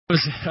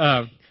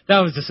That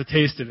was just a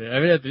taste of it. I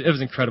mean, it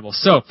was incredible.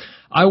 So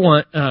I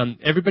want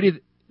everybody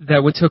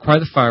that went to Acquire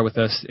the Fire with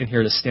us in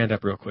here to stand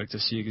up real quick,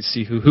 just so you can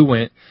see who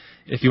went.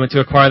 If you went to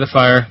Acquire the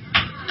Fire,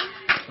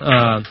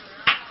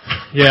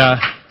 yeah,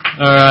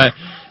 all right,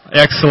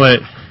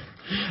 excellent.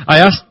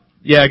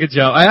 Good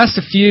job. I asked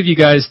a few of you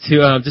guys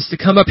to just to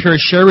come up here and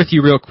share with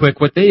you real quick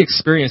what they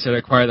experienced at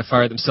Acquire the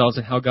Fire themselves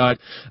and how God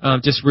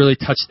just really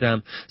touched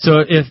them.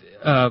 So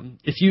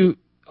if you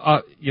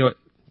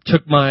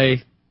took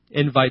my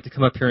invite to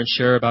come up here and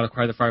share about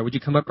Acquire the Fire, would you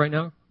come up right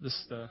now?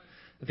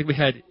 I think we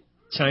had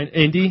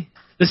Indy.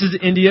 This is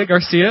India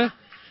Garcia.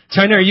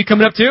 China, are you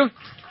coming up too?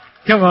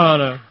 Come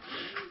on.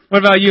 What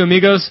about you,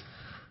 amigos?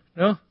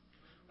 No?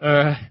 All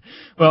right.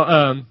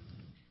 Well,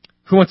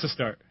 who wants to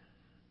start?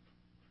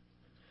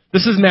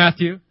 This is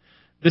Matthew.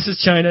 This is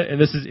China, and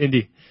this is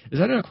Indy. Is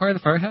that an Acquire the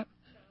Fire hat?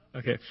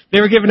 Okay.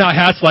 They were giving out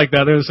hats like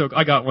that. So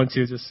I got one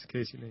too, just in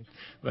case you need.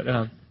 But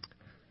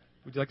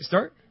would you like to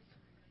start?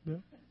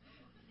 No?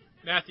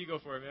 Matthew, go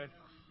for it, man.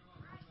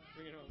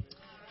 Bring it home.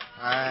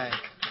 All right.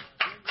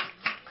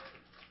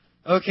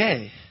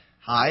 Okay.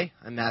 Hi,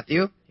 I'm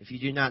Matthew. If you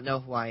do not know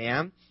who I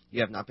am,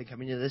 you have not been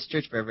coming to this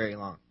church for very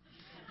long.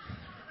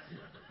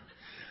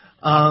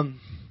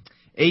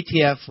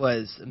 ATF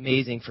was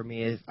amazing for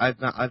me.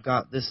 I've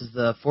got this is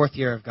the 4th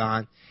year I've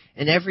gone,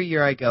 and every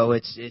year I go,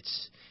 it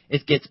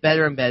gets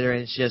better and better,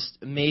 and it's just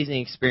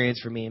amazing experience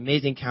for me,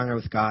 amazing encounter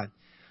with God.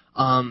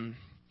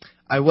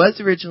 I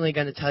was originally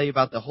going to tell you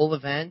about the whole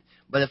event,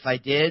 but if I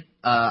did,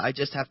 I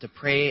just have to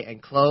pray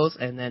and close,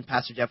 and then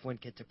Pastor Jeff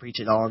wouldn't get to preach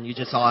it all, and you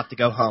just all have to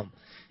go home.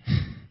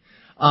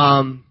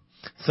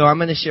 So I'm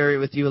going to share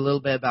with you a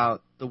little bit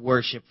about the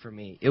worship for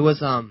me. It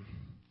was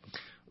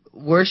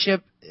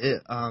worship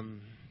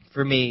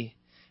for me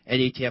at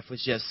ATF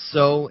was just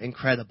so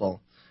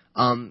incredible.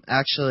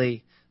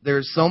 Actually,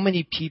 there's so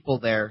many people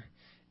there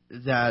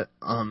that,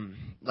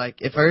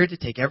 like, if I were to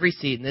take every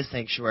seat in this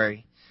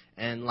sanctuary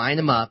and line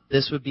them up,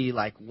 this would be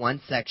like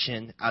one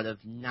section out of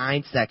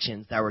 9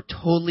 sections that were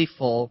totally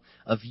full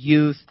of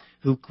youth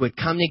who would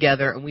come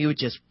together, and we would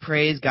just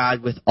praise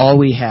God with all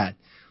we had.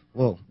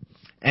 Whoa.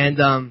 And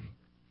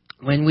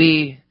when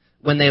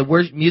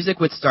the music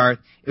would start,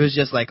 it was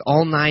just like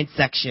all 9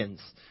 sections.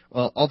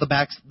 Well, all the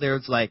backs,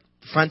 there's like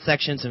front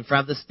sections in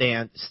front of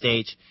the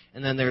stage,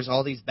 and then there's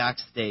all these back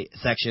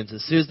sections.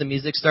 As soon as the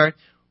music starts,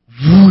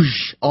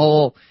 whoosh,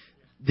 all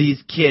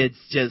these kids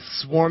just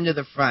swarm to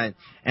the front.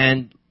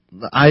 And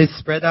I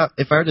spread out,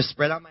 if I were to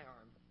spread out my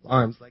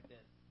arms like this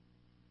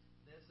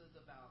is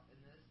about,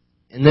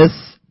 in this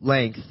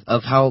length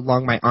of how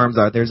long my arms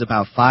are, there's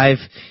about 5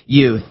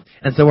 youth.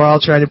 And so we're all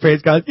trying to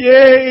praise God.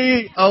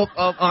 Yay!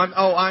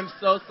 I'm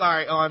so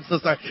sorry. I'm so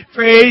sorry.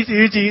 Praise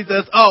you,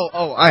 Jesus.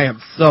 I am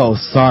so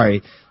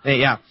sorry.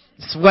 Yeah.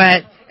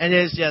 Sweat, and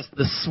it's just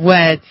the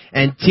sweat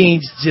and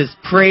teens just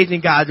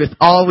praising God with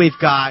all we've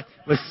got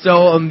was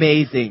so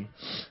amazing.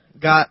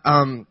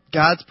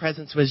 God's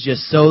presence was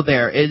just so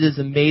there. It is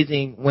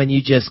amazing when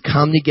you just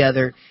come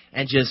together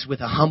and just with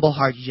a humble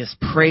heart, you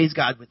just praise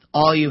God with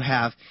all you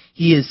have.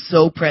 He is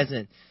so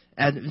present.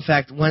 And in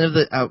fact,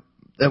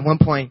 at one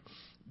point,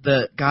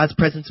 God's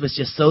presence was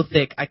just so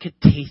thick, I could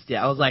taste it.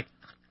 I was like,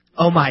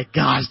 oh my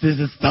gosh, this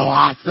is so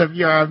awesome.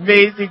 You're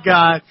amazing,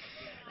 God.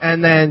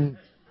 And then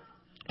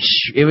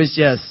it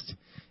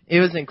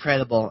was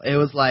incredible. It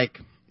was like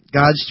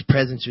God's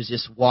presence was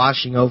just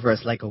washing over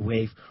us like a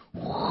wave.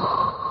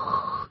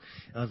 I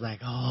was like,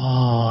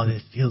 oh,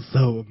 this feels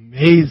so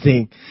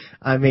amazing.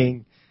 I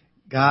mean,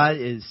 God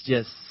is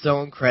just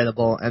so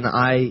incredible, and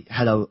I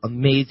had an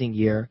amazing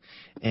year,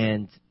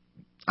 and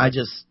I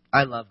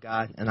love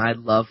God, and I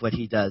love what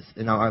He does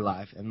in our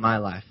life, in my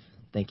life.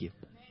 Thank you.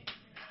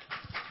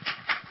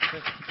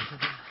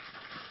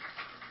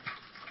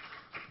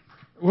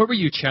 What were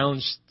you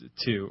challenged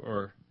to,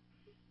 or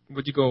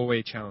would you go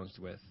away challenged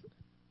with?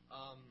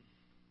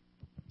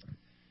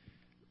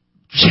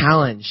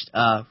 Challenged.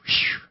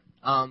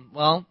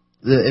 Well,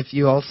 if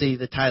you all see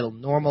the title,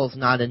 Normal is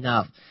Not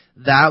Enough.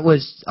 That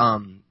was,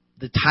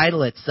 the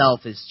title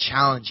itself is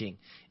challenging.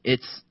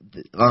 It's,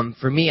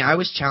 for me, I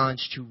was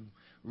challenged to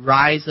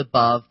rise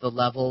above the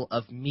level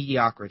of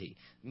mediocrity.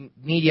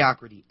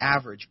 Mediocrity,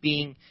 average,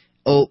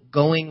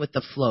 going with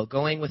the flow,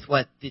 going with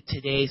what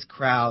today's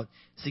crowd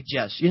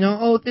suggests.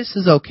 This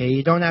is okay.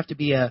 You don't have to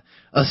be a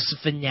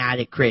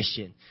fanatic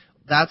Christian.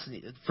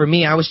 For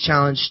me, I was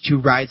challenged to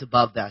rise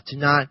above that, to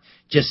not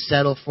just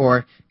settle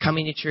for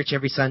coming to church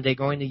every Sunday,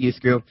 going to youth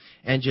group,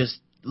 and just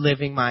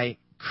living my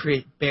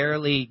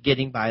barely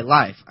getting by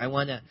life.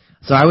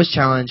 So I was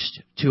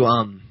challenged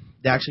to,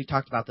 they actually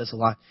talked about this a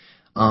lot,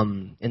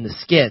 in the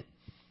skit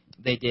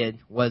they did,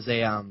 was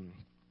they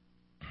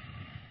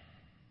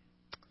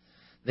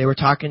were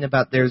talking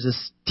about, there's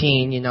this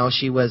teen,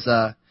 she was,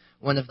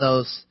 one of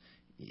those,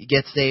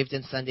 get saved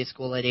in Sunday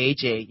school at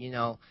age 8,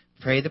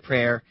 pray the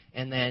prayer,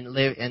 and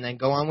then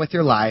go on with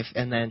your life,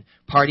 and then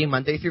party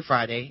Monday through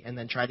Friday, and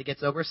then try to get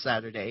sober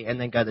Saturday, and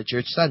then go to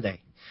church Sunday.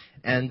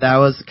 And that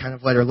was kind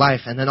of what her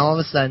life. And then all of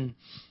a sudden,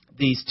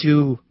 these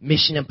 2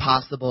 Mission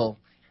Impossible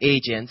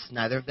agents,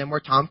 neither of them were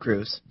Tom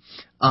Cruise,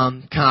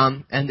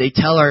 come and they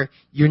tell her,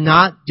 you're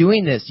not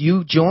doing this.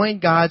 You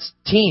joined God's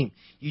team.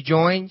 You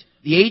joined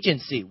the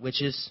agency,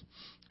 which is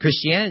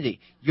Christianity.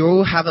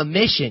 You have a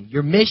mission.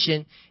 Your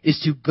mission is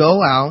to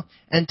go out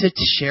and to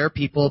share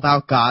people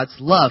about God's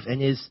love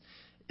and His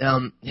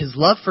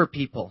love for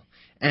people.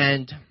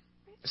 And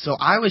so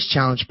I was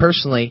challenged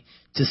personally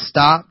to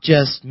stop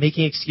just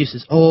making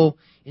excuses. Oh,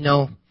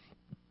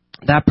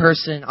 that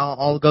person,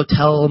 I'll go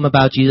tell them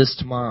about Jesus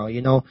tomorrow,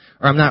 or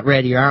I'm not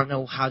ready, or I don't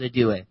know how to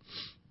do it.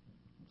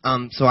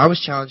 So I was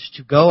challenged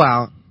to go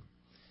out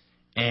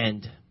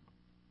and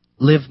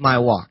live my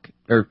walk,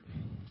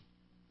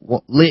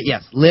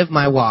 live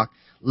my walk,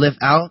 live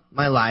out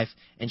my life,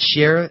 and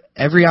share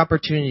every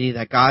opportunity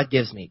that God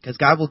gives me. Because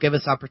God will give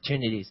us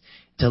opportunities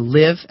to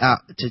live out,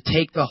 to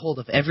take the hold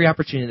of every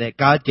opportunity that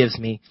God gives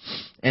me,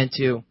 and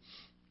to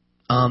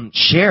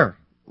share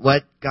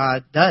what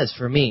God does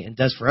for me and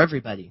does for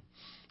everybody,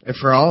 and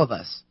for all of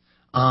us.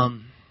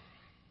 And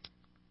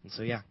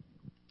so, yeah,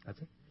 that's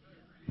it.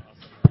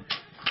 Awesome.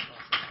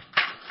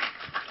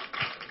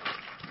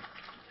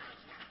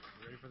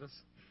 You ready for this?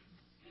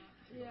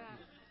 Yeah.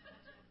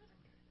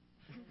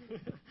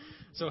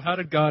 So how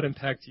did God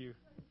impact you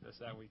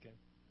that weekend?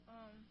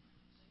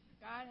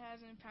 God has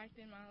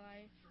impacted my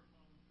life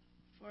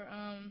for,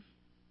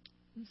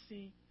 let's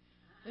see.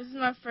 This is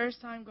my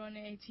first time going to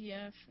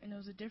ATF, and it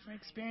was a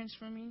different experience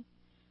for me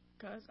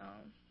because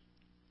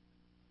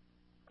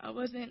I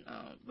wasn't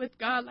with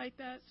God like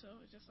that, so it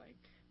was just like,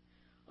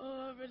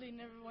 I really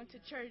never went to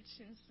church,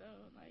 and so,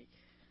 like...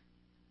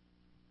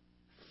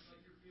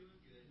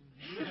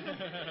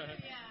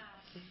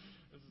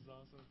 This is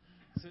awesome.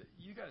 So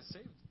you got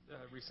saved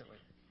recently,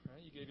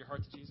 right? You gave your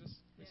heart to Jesus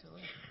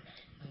recently?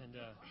 Yes. And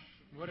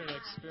what an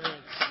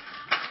experience.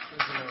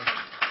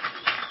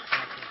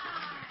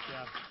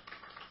 Yeah.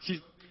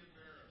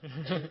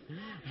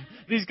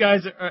 These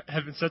guys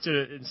have been such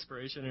an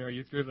inspiration in our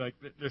youth group. Like,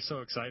 they're so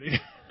exciting.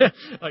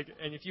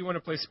 And if you want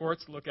to play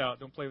sports, look out.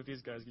 Don't play with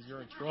these guys because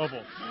you're in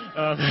trouble.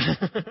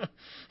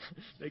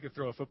 They could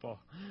throw a football.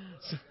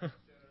 So,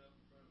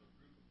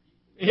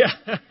 yeah.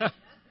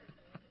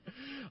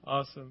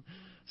 Awesome.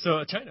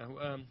 So, China,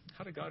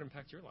 how did God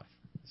impact your life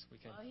this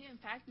weekend? Well, He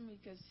impacted me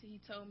because He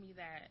told me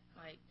that,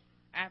 I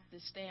have to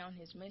stay on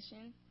His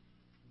mission,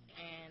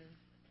 and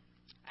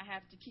I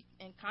have to keep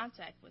in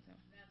contact with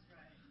Him. That's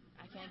right.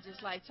 I can't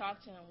just,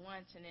 talk to Him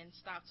once and then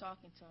stop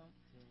talking to Him.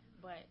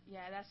 But,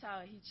 yeah, that's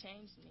how He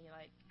changed me.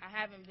 I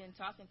haven't been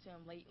talking to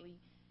Him lately,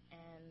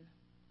 and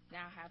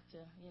now I have to,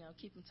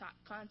 keep in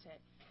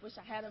contact. Wish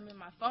I had Him in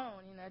my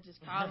phone,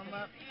 just call Him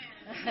up.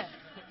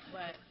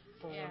 But...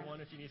 411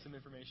 if you need some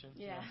information.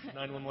 Yeah.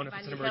 911 if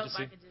it's an help,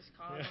 emergency. I could just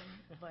call Him.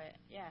 But,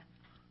 yeah.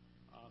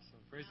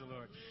 Awesome. Praise the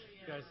Lord.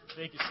 Guys,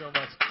 thank you so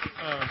much.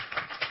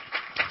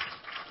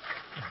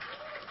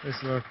 Praise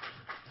the Lord.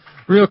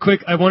 Real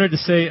quick, I wanted to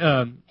say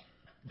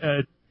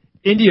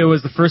India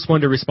was the first one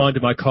to respond to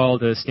my call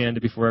to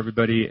stand before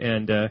everybody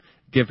and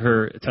give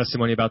her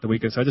testimony about the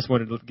weekend. So I just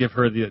wanted to give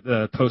her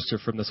the poster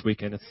from this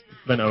weekend. It's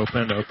been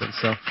open.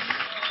 So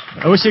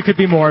I wish it could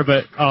be more,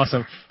 but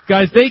awesome.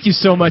 Guys, thank you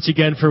so much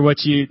again for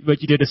what you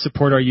did to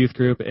support our youth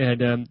group,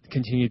 and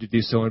continue to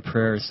do so in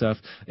prayer and stuff.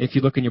 If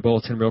you look in your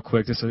bulletin real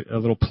quick, just a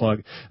little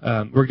plug.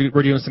 We're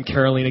doing some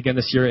caroling again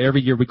this year.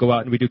 Every year we go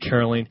out and we do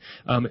caroling,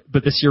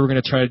 but this year we're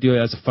going to try to do it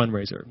as a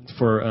fundraiser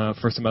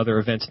for some other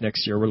events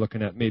next year. We're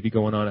looking at maybe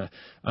going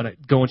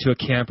going to a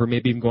camp or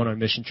maybe even going on a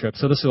mission trip.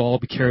 So this will all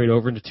be carried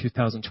over into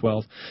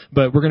 2012.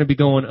 But we're going to be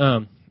going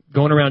around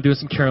doing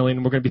some caroling,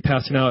 and we're going to be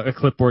passing out a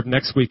clipboard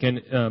next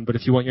weekend. But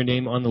if you want your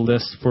name on the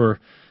list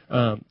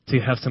to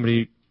have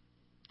somebody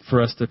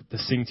for us to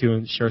sing to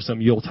and share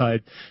some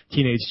Yuletide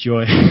teenage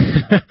joy,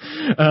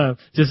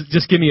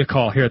 just give me a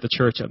call here at the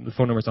church. The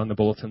phone number's on the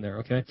bulletin there,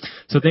 okay?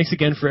 So thanks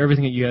again for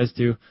everything that you guys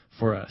do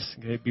for us.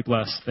 Okay? Be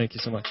blessed. Thank you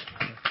so much.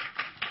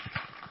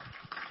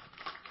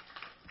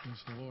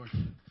 Praise the Lord.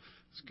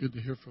 It's good to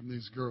hear from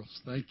these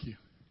girls. Thank you.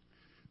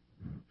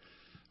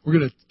 We're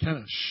going to kind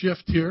of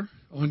shift here.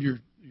 On your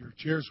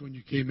chairs when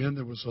you came in,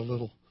 there was a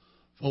little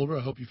folder.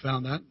 I hope you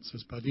found that. It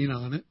says Padina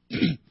on it.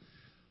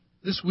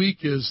 This week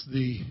is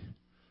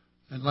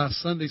and last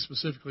Sunday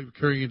specifically, we're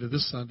carrying into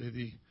this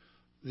Sunday,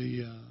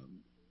 the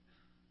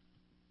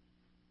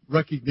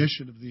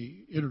recognition of the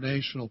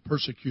International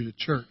Persecuted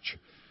Church.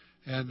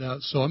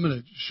 And so I'm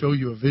going to show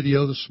you a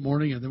video this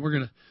morning, and then we're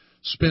going to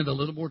spend a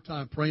little more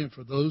time praying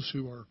for those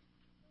who are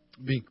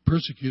being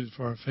persecuted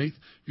for our faith.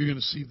 You're going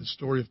to see the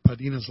story of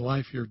Padina's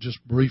life here just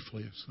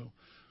briefly. So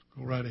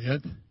go right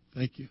ahead.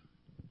 Thank you.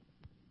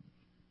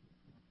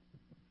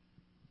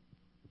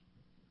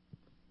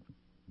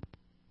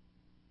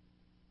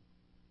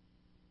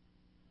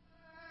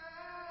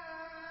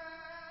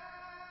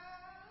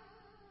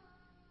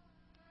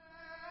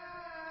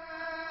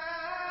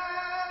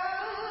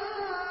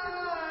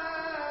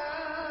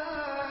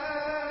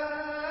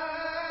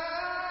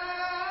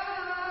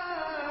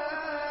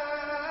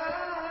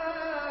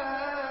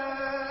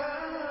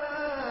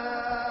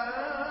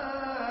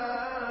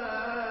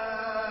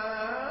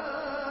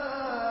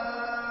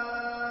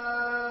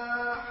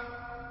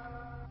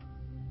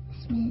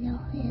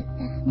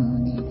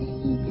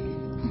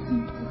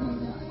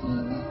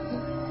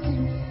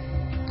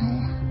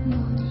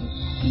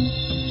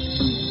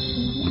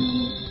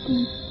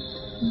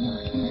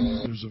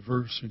 There's a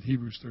verse in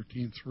Hebrews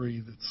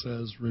 13:3 that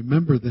says,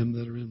 "Remember them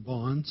that are in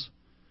bonds,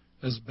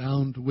 as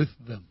bound with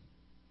them,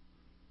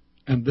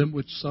 and them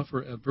which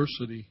suffer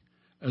adversity,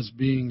 as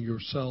being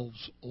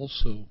yourselves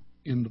also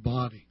in the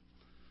body."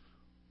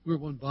 We're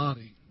one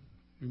body.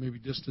 We may be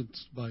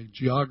distanced by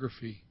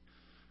geography.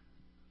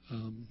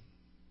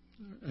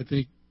 I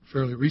think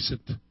fairly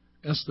recent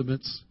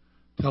estimates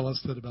tell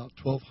us that about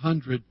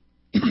 1,200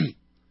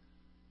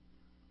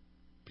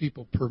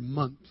 people per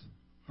month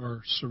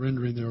are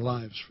surrendering their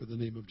lives for the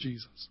name of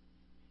Jesus.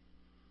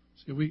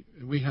 See,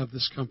 we have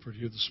this comfort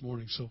here this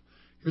morning. So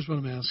here's what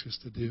I'm asking us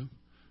to do,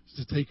 is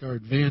to take our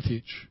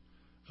advantage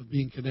of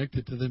being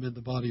connected to them in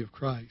the body of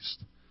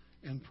Christ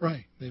and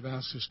pray. They've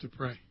asked us to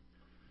pray.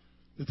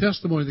 The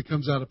testimony that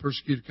comes out of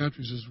persecuted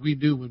countries is we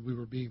knew when we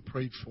were being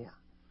prayed for.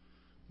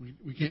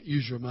 We can't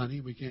use your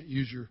money. We can't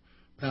use your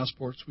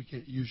passports. We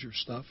can't use your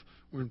stuff.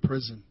 We're in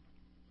prison.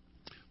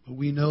 But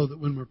we know that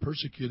when we're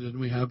persecuted and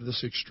we have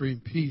this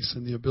extreme peace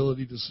and the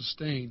ability to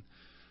sustain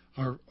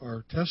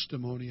our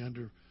testimony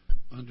under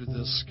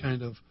this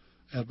kind of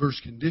adverse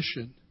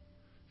condition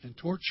and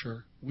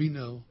torture, we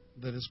know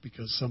that it's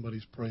because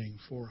somebody's praying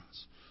for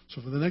us.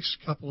 So for the next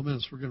couple of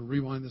minutes, we're going to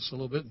rewind this a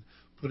little bit and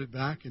put it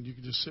back, and you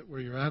can just sit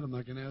where you're at. I'm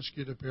not going to ask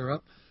you to pair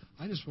up.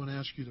 I just want to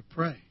ask you to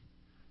pray.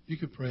 You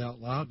can pray out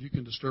loud. You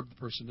can disturb the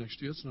person next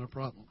to you. It's not a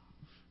problem.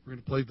 We're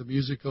going to play the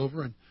music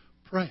over and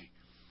pray.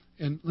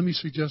 And let me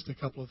suggest a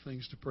couple of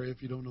things to pray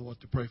if you don't know what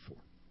to pray for.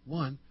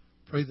 One,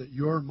 pray that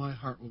your and my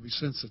heart will be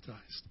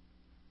sensitized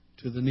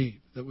to the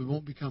need, that we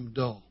won't become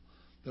dull,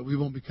 that we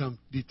won't become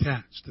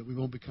detached, that we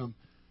won't become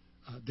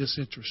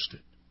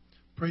disinterested.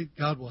 Pray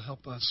God will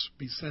help us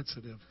be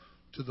sensitive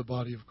to the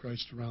body of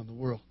Christ around the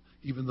world,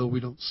 even though we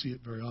don't see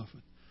it very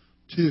often.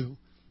 Two,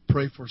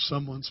 pray for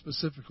someone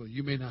specifically.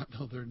 You may not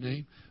know their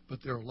name,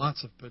 but there are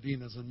lots of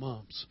Padinas and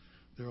moms.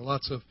 There are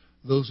lots of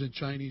those in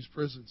Chinese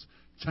prisons.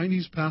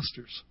 Chinese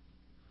pastors,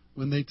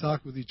 when they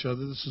talk with each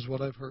other, this is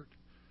what I've heard.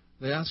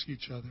 They ask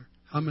each other,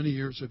 how many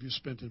years have you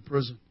spent in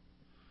prison?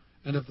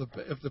 And if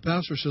the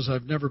pastor says,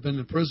 I've never been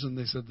in prison,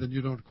 they said, then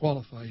you don't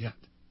qualify yet.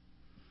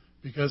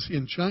 Because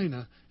in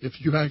China, if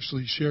you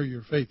actually share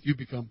your faith, you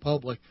become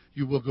public,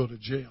 you will go to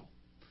jail.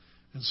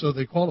 And so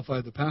they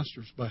qualify the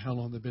pastors by how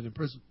long they've been in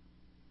prison.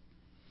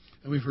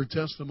 And we've heard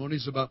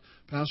testimonies about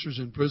pastors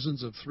in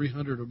prisons of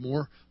 300 or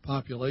more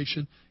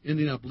population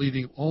ending up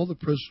leading all the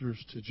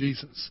prisoners to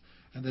Jesus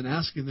and then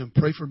asking them,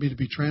 pray for me to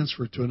be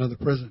transferred to another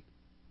prison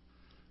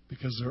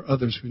because there are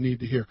others who need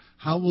to hear.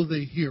 How will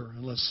they hear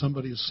unless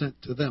somebody is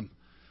sent to them?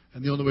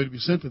 And the only way to be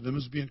sent to them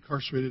is to be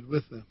incarcerated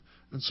with them.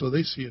 And so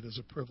they see it as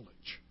a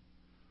privilege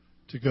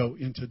to go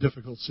into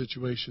difficult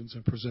situations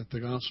and present the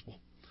gospel.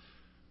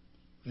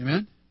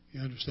 Amen?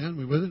 You understand?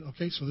 We with it?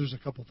 Okay, so there's a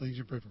couple things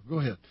you pray for. Go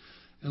ahead.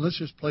 And let's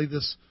just play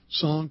this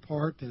song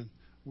part, and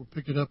we'll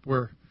pick it up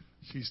where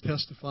she's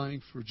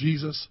testifying for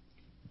Jesus.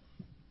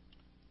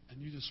 And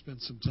you just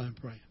spend some time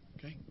praying,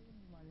 okay?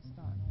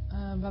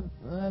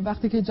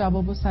 وقتی که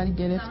جوابو سری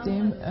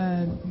گرفتیم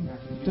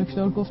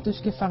دکتر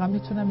گفتش که فقط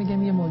میتونم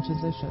بگم یه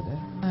معجزه شده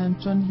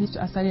چون هیچ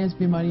اثری از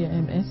بیماری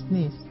MS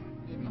نیست.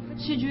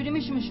 چجوری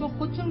میشه؟ شما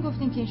خودتون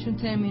گفتین که ایشون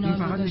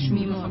ترمینال بود داشت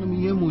میمرد.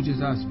 یه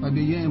معجزه است و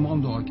به یه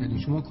امام دعا کردین.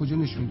 شما کجا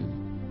نشون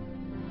دادین؟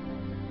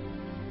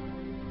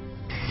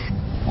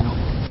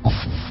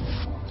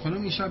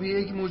 خانم این شب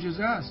یک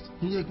معجزه است.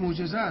 این یک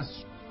معجزه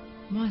است.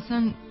 ما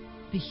اصلا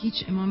به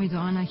هیچ امامی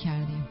دعا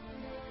نکردیم.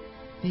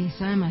 به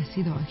عیسی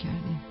مسیح دعا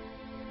کردیم.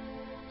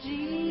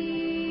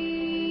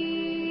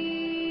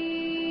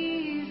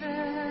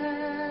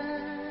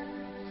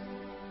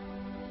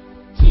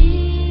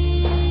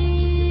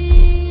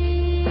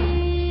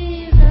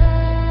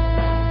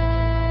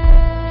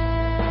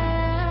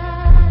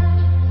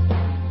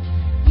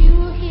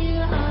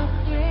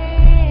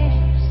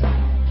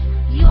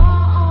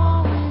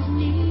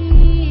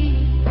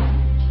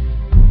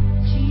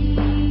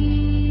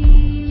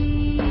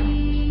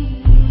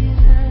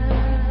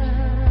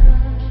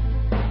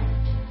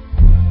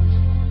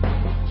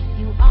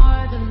 You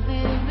are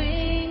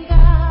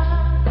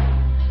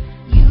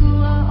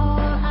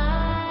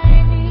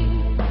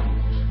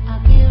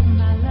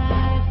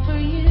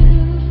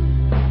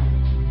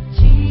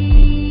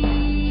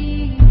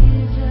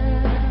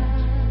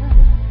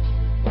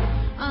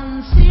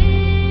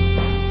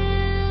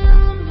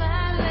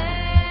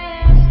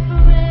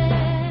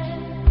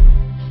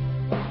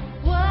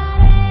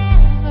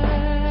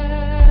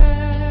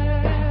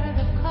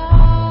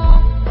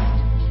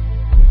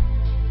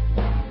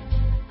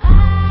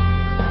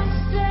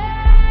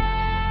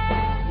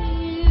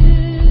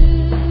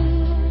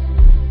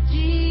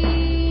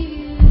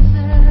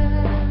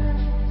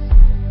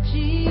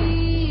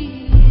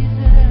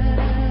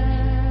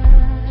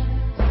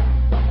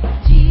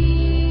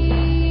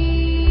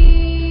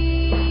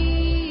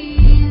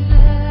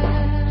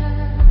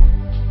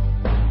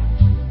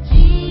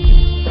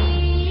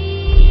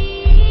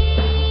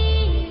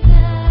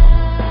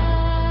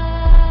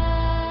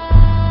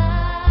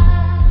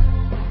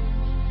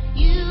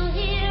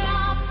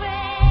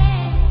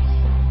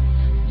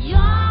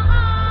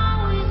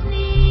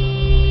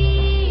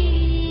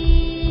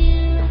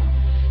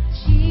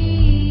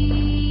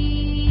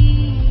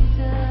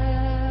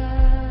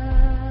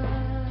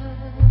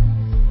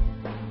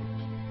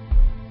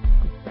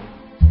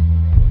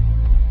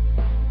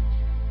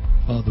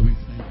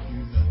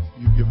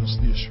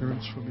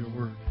comes from your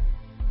word.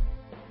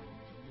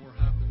 More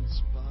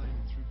happens by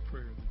and through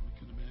prayer than we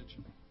can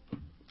imagine.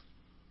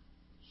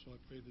 So I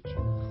pray that you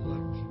will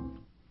collect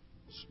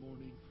this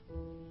morning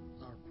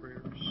our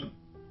prayers.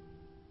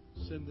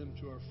 Send them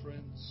to our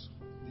friends,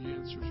 the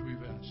answers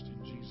we've asked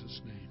in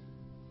Jesus' name.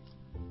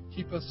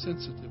 Keep us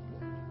sensitive,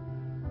 Lord,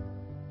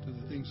 to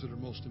the things that are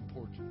most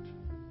important.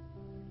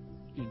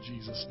 In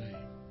Jesus' name.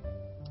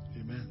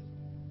 Amen.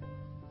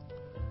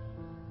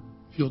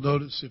 If you'll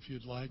notice, if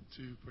you'd like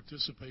to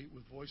participate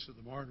with Voice of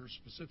the Martyrs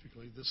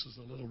specifically, this is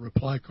a little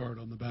reply card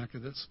on the back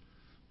of this.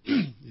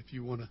 If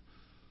you want to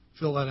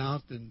fill that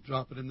out and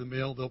drop it in the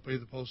mail, they'll pay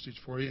the postage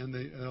for you. And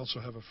they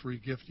also have a free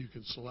gift. You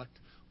can select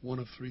one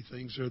of 3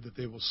 things there that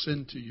they will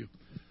send to you.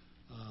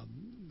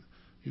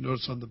 You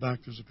notice on the back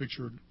there's a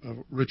picture of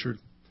Richard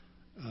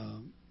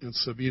and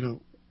Sabina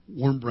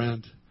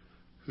Wormbrand,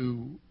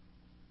 who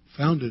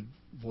founded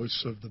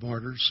Voice of the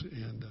Martyrs.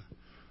 And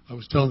I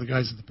was telling the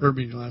guys at the prayer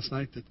meeting last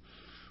night that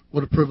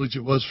what a privilege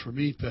it was for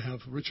me to have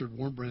Richard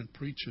Wormbrand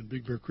preach in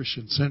Big Bear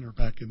Christian Center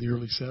back in the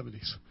early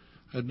 70s.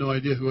 I had no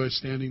idea who I was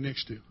standing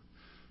next to.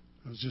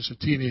 I was just a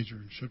teenager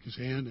and shook his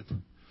hand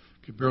and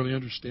could barely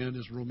understand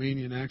his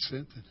Romanian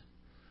accent and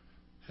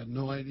had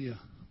no idea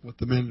what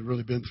the man had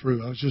really been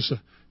through. I was just a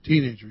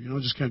teenager,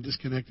 just kind of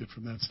disconnected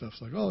from that stuff.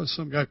 It's like, oh, there's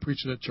some guy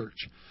preaching at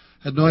church.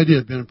 Had no idea.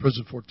 Had been in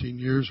prison 14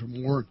 years or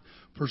more and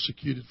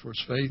persecuted for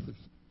his faith.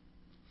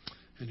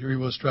 And here he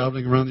was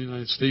traveling around the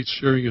United States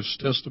sharing his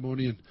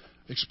testimony and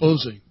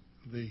exposing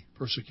the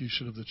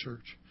persecution of the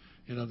church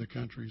in other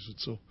countries. And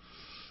so,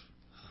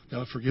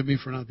 God forgive me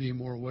for not being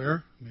more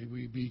aware. May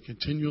we be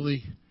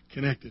continually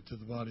connected to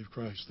the body of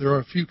Christ. There are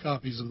a few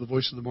copies of the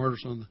Voice of the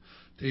Martyrs on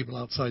the table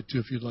outside, too.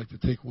 If you'd like to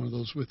take one of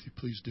those with you,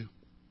 please do.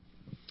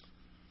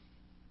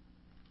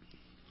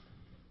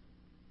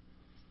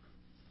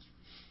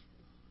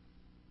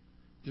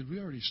 Did we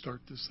already start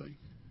this thing?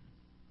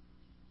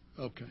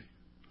 Okay.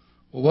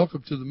 Well,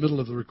 welcome to the middle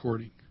of the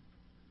recording.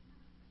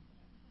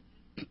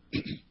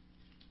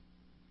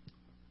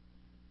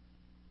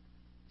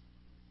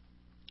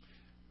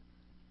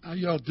 How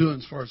y'all doing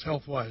as far as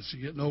health-wise?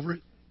 You getting over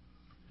it?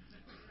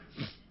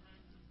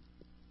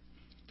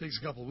 Takes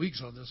a couple of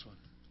weeks on this one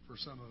for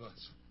some of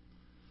us.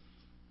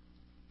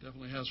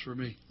 Definitely has for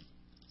me.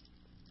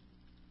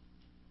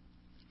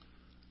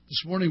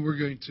 This morning we're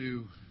going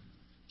to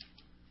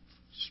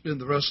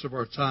spend the rest of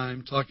our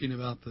time talking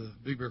about the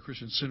Big Bear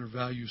Christian Center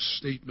value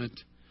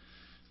statement.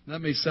 That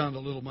may sound a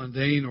little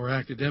mundane or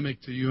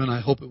academic to you, and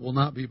I hope it will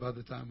not be by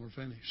the time we're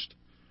finished.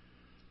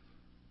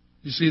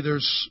 You see,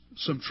 there's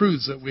some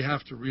truths that we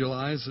have to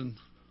realize, and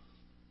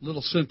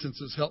little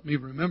sentences help me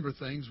remember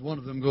things. One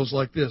of them goes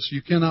like this: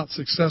 you cannot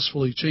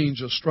successfully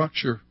change a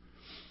structure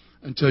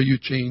until you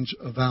change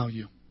a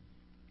value.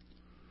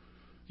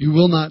 You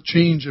will not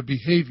change a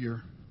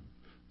behavior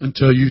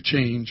until you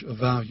change a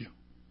value.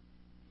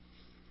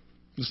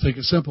 Let's take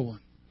a simple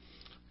one.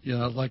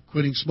 Yeah, like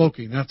quitting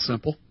smoking. That's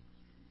simple.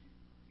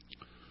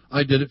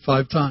 I did it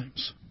 5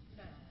 times.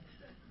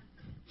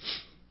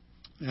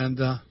 And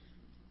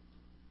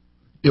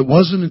it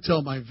wasn't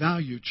until my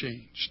value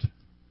changed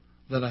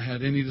that I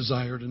had any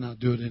desire to not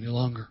do it any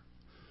longer.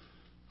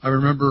 I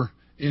remember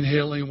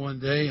inhaling one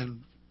day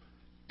and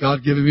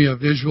God giving me a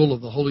visual of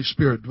the Holy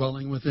Spirit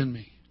dwelling within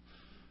me.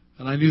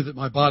 And I knew that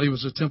my body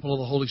was a temple of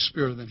the Holy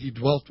Spirit, and He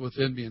dwelt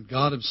within me, and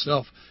God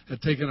Himself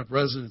had taken up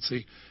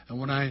residency. And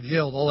when I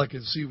inhaled, all I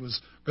could see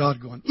was God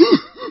going,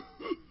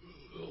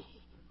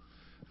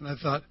 and I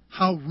thought,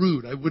 how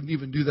rude. I wouldn't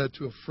even do that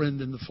to a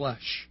friend in the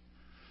flesh.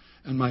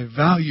 And my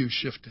value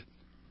shifted.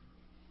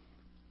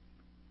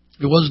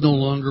 It was no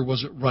longer,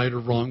 was it right or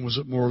wrong? Was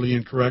it morally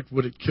incorrect?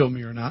 Would it kill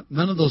me or not?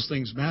 None of those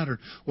things mattered.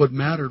 What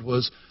mattered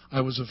was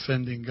I was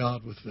offending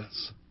God with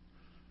this.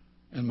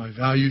 And my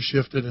value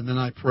shifted, and then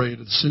I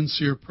prayed a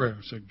sincere prayer.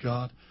 I said,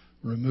 God,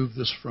 remove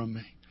this from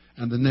me.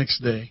 And the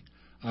next day,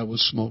 I was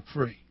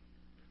smoke-free.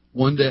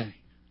 One day,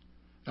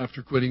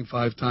 after quitting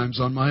 5 times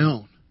on my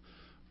own,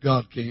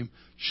 God came,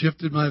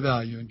 shifted my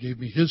value, and gave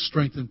me His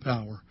strength and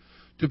power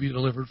to be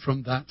delivered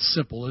from that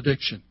simple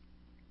addiction.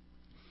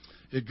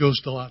 It goes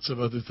to lots of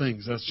other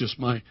things. That's just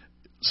my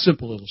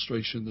simple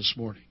illustration this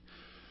morning.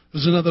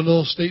 There's another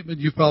little statement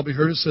you've probably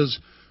heard. It says,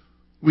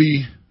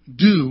 we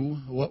do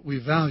what we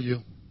value,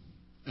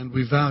 and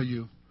we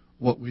value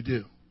what we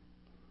do.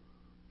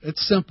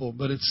 It's simple,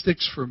 but it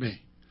sticks for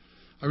me.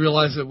 I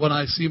realize that when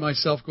I see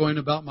myself going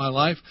about my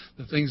life,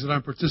 the things that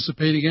I'm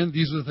participating in,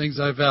 these are the things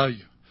I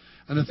value.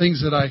 And the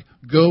things that I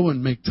go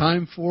and make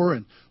time for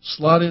and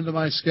slot into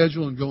my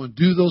schedule and go and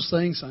do those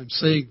things, I'm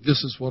saying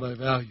this is what I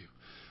value.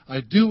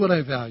 I do what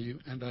I value,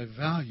 and I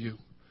value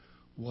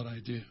what I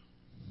do.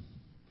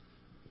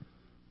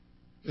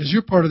 As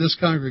you're part of this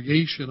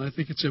congregation, I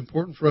think it's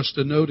important for us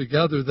to know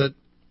together that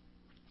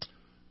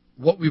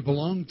what we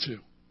belong to.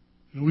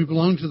 And we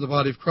belong to the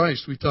body of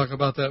Christ. We talk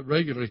about that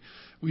regularly.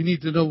 We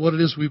need to know what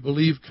it is we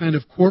believe kind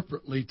of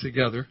corporately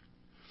together.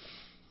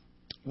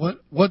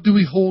 What do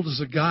we hold as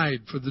a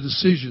guide for the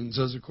decisions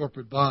as a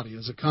corporate body,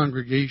 as a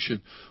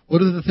congregation?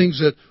 What are the things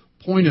that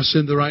point us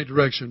in the right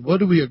direction? What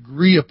do we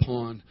agree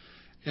upon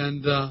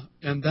And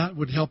that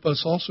would help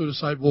us also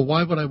decide, well,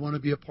 why would I want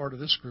to be a part of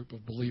this group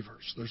of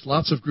believers? There's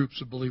lots of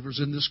groups of believers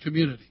in this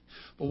community.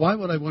 But why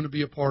would I want to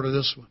be a part of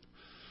this one?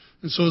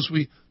 And so as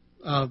we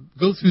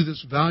go through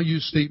this value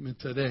statement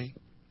today,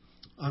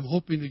 I'm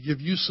hoping to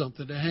give you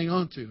something to hang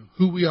on to.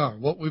 Who we are,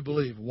 what we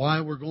believe,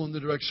 why we're going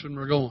the direction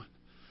we're going,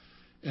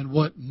 and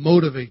what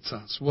motivates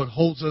us, what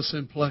holds us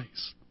in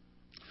place.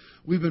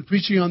 We've been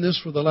preaching on this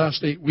for the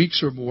last 8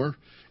 weeks or more,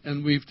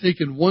 and we've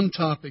taken one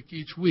topic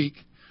each week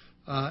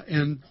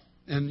and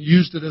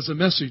used it as a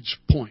message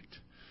point.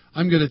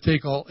 I'm going to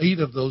take all 8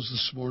 of those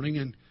this morning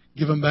and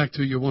give them back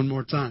to you one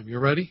more time. You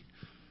ready?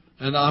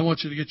 And I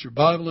want you to get your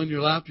Bible in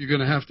your lap. You're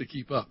going to have to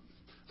keep up.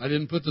 I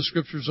didn't put the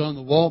scriptures on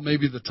the wall,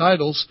 maybe the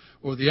titles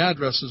or the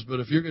addresses, but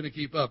if you're going to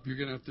keep up, you're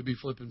going to have to be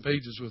flipping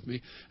pages with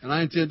me. And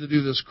I intend to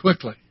do this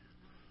quickly.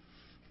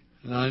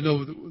 And I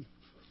know,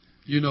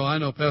 I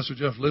know Pastor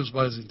Jeff lives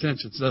by his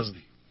intentions, doesn't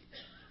he?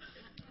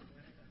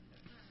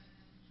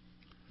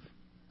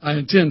 I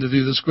intend to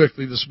do this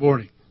quickly this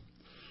morning.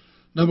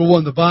 Number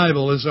 1, the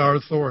Bible is our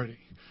authority.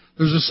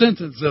 There's a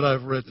sentence that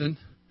I've written.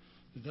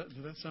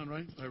 Did that sound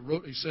right? I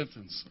wrote a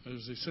sentence.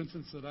 There's a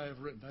sentence that I have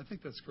written. I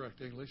think that's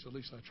correct English. At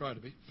least I try to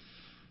be.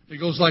 It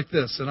goes like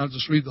this, and I'll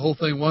just read the whole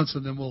thing once,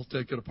 and then we'll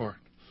take it apart.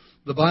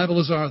 The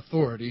Bible is our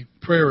authority.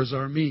 Prayer is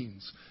our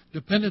means.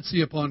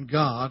 Dependency upon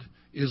God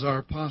is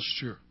our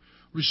posture.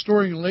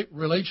 Restoring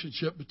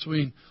relationship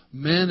between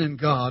man and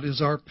God is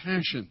our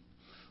passion.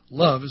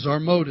 Love is our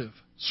motive.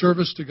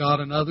 Service to God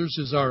and others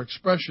is our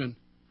expression.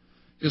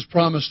 His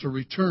promise to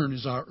return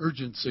is our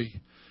urgency.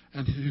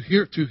 And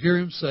to hear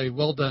Him say,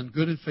 well done,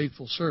 good and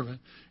faithful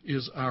servant,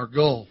 is our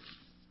goal.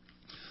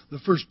 The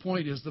first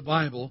point is the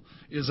Bible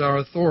is our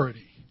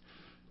authority.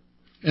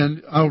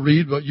 And I'll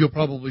read what you'll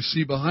probably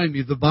see behind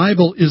me. The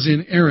Bible is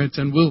inerrant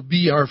and will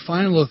be our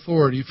final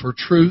authority for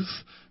truth,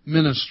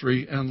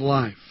 ministry, and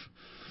life.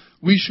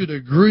 We should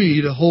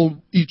agree to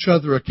hold each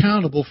other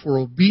accountable for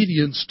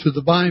obedience to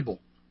the Bible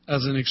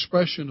as an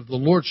expression of the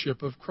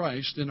lordship of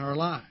Christ in our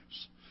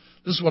lives.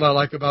 This is what I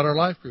like about our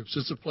life groups.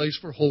 It's a place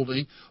for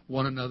holding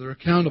one another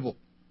accountable.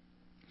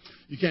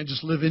 You can't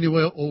just live any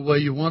old way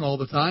you want all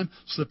the time,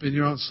 slip in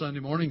here on Sunday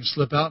morning and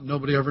slip out and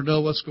nobody ever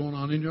know what's going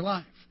on in your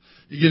life.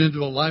 You get into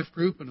a life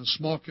group and a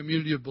small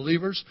community of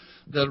believers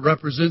that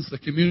represents the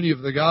community of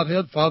the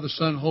Godhead, Father,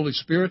 Son, and Holy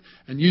Spirit,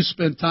 and you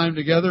spend time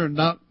together and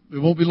it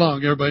won't be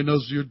long. Everybody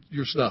knows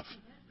your stuff.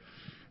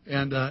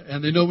 And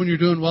they know when you're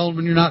doing well and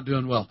when you're not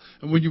doing well.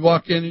 And when you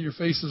walk in and your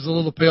face is a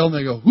little pale and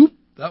they go, whoop,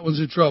 that one's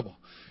in trouble.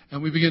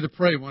 And we begin to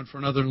pray one for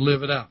another and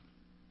live it out.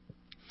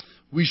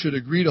 We should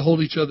agree to hold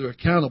each other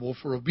accountable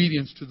for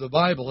obedience to the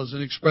Bible as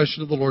an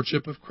expression of the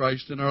lordship of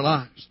Christ in our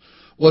lives.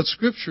 What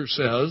Scripture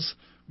says,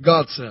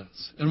 God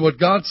says. And what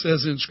God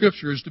says in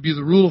Scripture is to be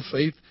the rule of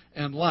faith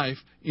and life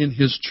in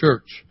His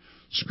church.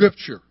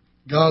 Scripture,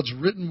 God's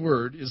written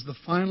word, is the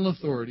final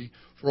authority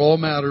for all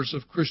matters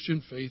of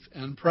Christian faith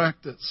and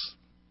practice.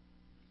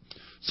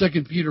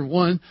 2 Peter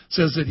 1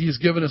 says that He has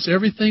given us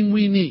everything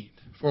we need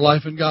for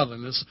life and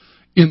godliness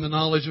in the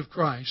knowledge of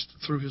Christ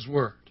through His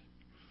Word.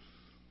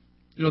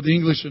 You know, the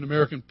English and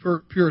American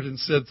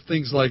Puritans said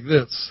things like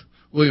this.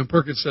 William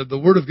Perkins said, the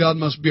Word of God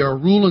must be our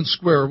rule and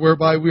square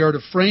whereby we are to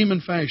frame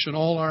and fashion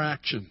all our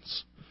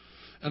actions.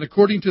 And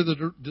according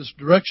to this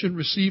direction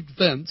received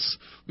thence,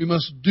 we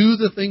must do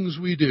the things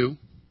we do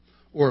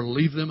or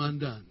leave them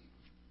undone.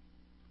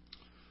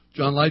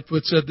 John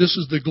Lightfoot said, this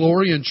is the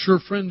glory and sure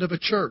friend of a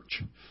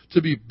church,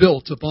 to be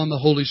built upon the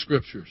Holy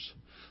Scriptures.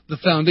 The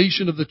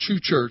foundation of the true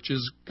church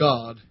is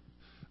God.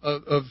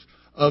 Of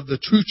the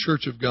true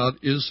church of God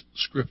is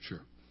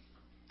Scripture.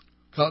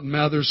 Cotton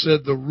Mather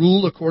said, the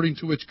rule according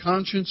to which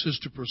conscience is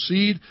to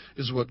proceed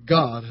is what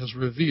God has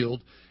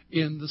revealed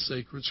in the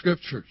sacred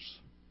Scriptures.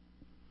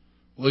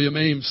 William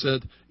Ames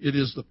said, it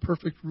is the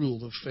perfect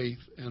rule of faith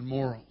and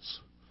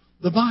morals.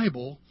 The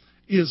Bible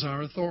is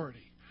our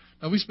authority.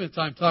 Now, we spent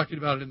time talking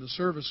about it in the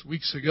service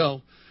weeks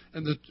ago,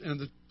 and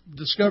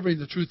discovering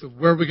the truth of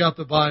where we got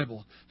the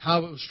Bible,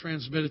 how it was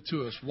transmitted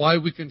to us, why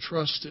we can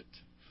trust it.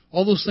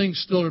 All those things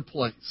still in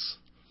place.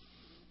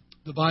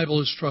 The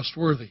Bible is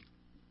trustworthy.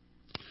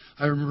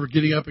 I remember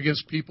getting up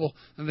against people,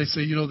 and they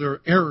say, there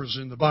are errors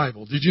in the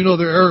Bible. Did you know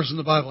there are errors in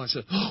the Bible? I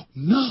said, oh,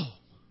 no.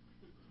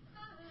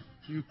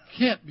 You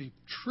can't be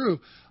true.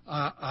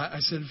 I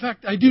said, in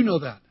fact, I do know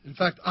that. In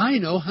fact, I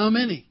know how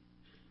many.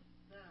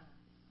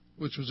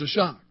 Which was a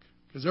shock.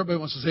 Because everybody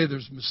wants to say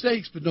there's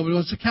mistakes, but nobody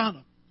wants to count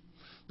them.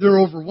 There are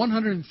over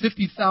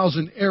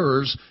 150,000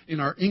 errors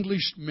in our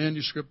English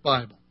manuscript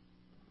Bible.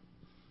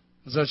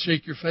 Does that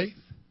shake your faith?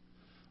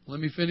 Let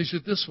me finish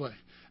it this way.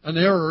 An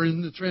error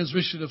in the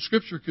transmission of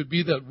Scripture could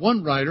be that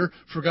one writer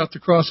forgot to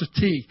cross a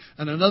T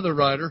and another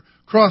writer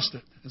crossed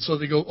it. And so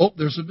they go, oh,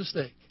 there's a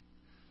mistake.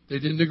 They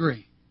didn't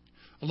agree.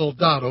 A little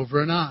dot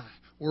over an I,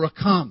 or a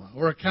comma,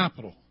 or a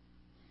capital.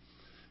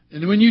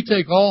 And when you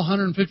take all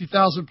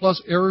 150,000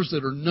 plus errors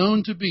that are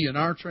known to be in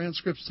our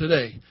transcripts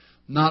today,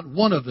 not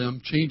one of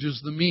them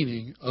changes the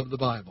meaning of the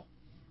Bible.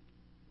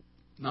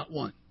 Not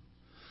one.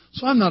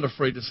 So I'm not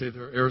afraid to say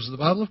there are errors in the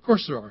Bible. Of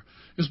course there are.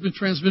 It's been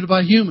transmitted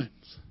by humans.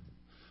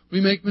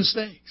 We make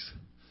mistakes.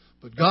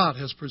 But God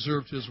has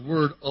preserved His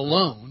Word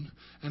alone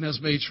and has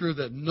made sure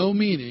that no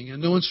meaning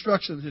and no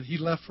instruction that He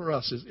left for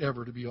us is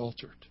ever to be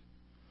altered.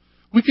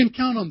 We can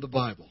count on the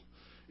Bible.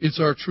 It's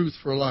our truth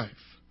for life.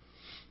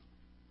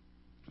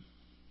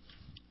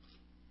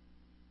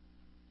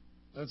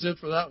 That's it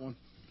for that one.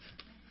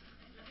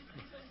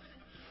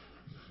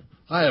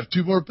 I have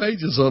 2 more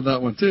pages on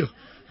that one, too.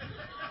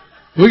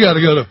 We got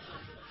to go to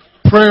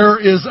prayer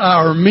is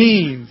our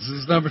means,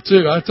 is number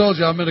 2. I told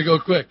you I'm going to go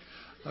quick.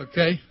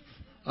 Okay?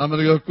 I'm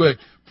going to go quick.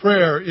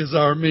 Prayer is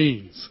our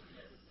means.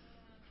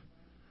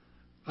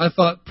 I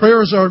thought,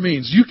 prayer is our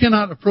means. You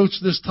cannot approach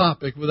this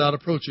topic without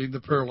approaching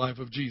the prayer life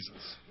of Jesus.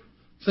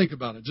 Think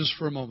about it just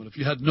for a moment. If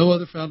you had no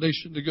other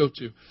foundation to go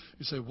to, you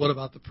say, what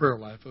about the prayer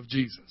life of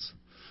Jesus?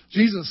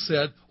 Jesus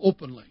said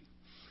openly,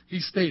 He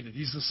stated,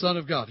 He's the Son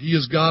of God. He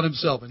is God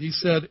Himself. And He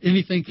said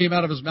anything came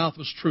out of His mouth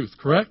was truth,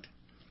 correct?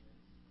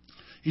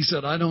 He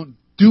said, I don't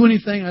do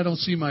anything I don't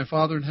see my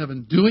Father in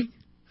heaven doing,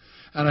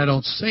 and I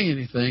don't say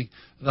anything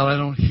that I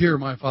don't hear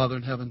my Father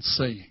in heaven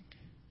saying.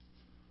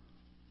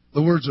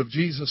 The words of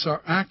Jesus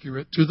are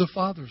accurate to the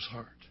Father's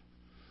heart.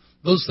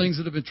 Those things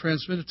that have been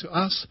transmitted to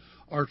us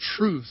are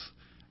truth,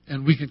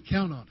 and we can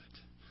count on it.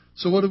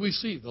 So what do we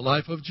see? The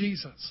life of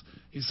Jesus.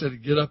 He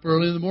said, get up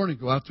early in the morning,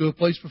 go out to a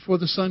place before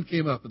the sun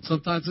came up. And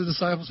sometimes the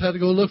disciples had to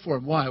go look for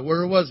Him. Why?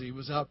 Where was He? He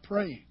was out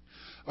praying.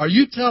 Are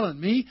you telling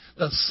me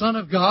the Son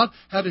of God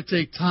had to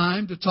take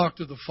time to talk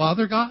to the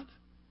Father God?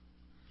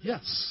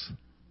 Yes.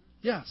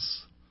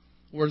 Yes.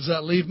 Where does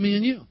that leave me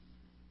and you?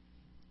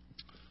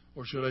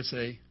 Or should I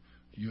say,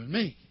 you and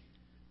me?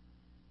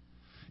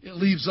 It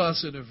leaves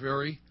us in a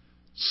very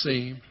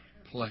same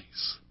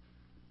place.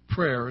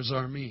 Prayer is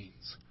our means.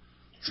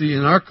 See,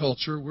 in our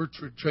culture, we're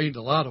trained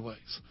a lot of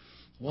ways.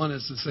 One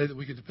is to say that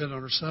we can depend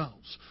on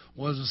ourselves.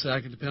 One is to say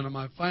I can depend on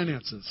my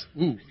finances.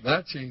 Ooh,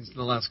 that changed in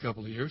the last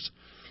couple of years.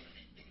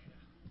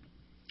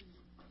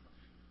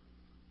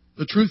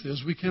 The truth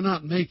is we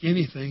cannot make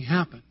anything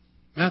happen.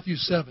 Matthew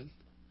 7,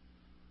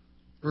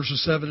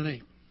 verses 7 and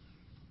 8.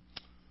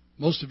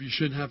 Most of you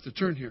shouldn't have to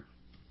turn here.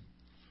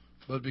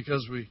 But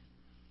because we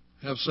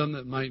have some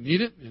that might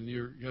need it, and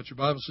you got your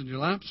Bibles in your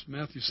laps,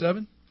 Matthew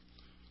 7.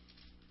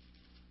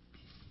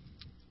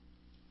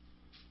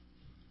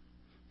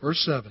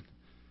 Verse 7.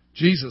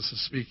 Jesus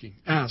is speaking.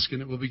 Ask,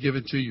 and it will be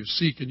given to you.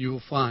 Seek, and you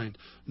will find.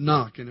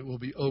 Knock, and it will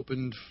be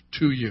opened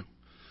to you.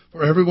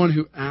 For everyone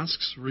who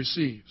asks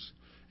receives,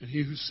 and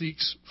he who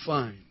seeks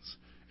finds.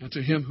 And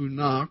to him who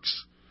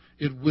knocks,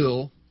 it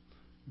will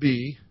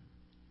be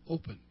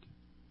opened.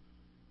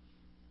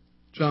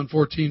 John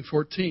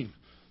 14:14.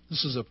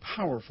 This is a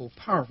powerful,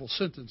 powerful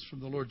sentence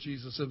from the Lord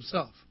Jesus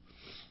Himself.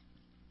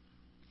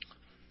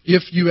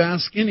 If you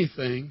ask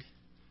anything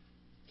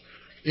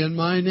in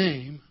my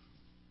name,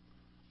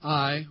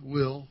 I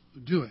will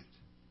do it.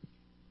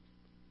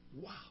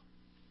 Wow.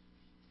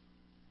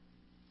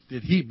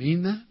 Did He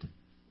mean that?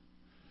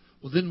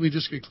 Well, didn't we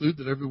just conclude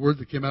that every word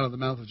that came out of the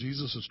mouth of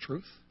Jesus is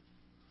truth?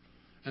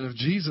 And if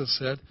Jesus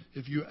said,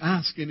 if you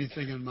ask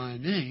anything in my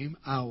name,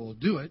 I will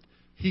do it,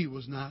 He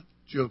was not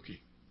joking.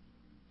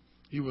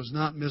 He was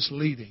not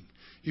misleading.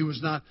 He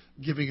was not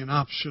giving an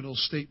optional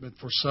statement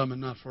for some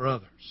and not for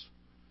others.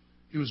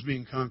 He was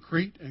being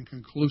concrete and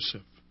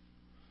conclusive.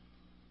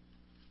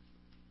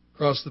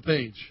 Across the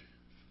page,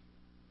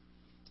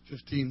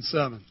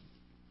 15:7.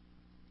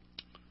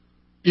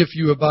 If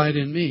you abide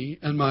in me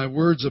and my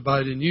words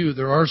abide in you,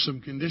 there are some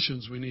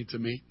conditions we need to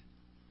meet.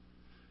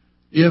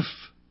 If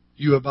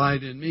you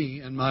abide in me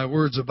and my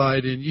words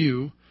abide in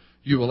you,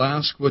 you will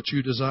ask what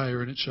you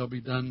desire and it shall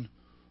be done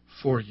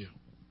for you.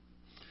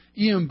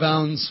 E.M.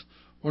 Bounds,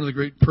 one of the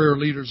great prayer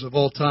leaders of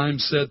all time,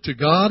 said, to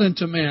God and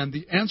to man,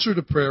 the answer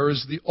to prayer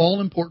is the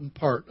all-important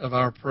part of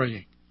our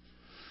praying.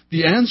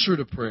 The answer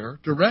to prayer,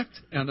 direct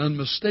and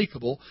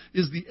unmistakable,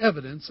 is the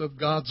evidence of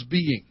God's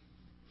being.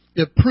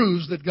 It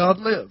proves that God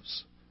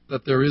lives,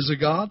 that there is a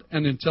God,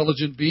 an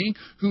intelligent being,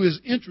 who is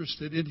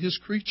interested in His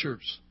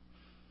creatures,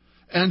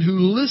 and who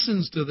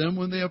listens to them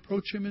when they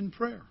approach Him in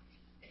prayer.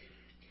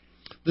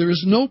 There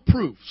is no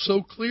proof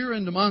so clear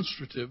and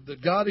demonstrative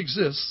that God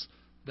exists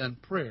than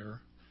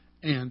prayer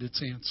and its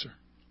answer.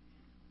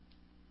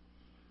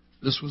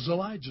 This was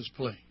Elijah's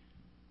plea.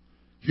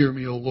 Hear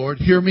me, O Lord,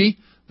 hear me,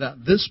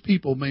 that this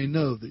people may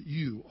know that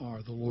you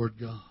are the Lord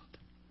God.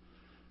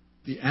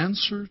 The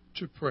answer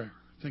to prayer,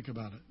 think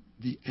about it,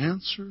 the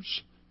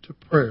answers to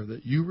prayer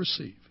that you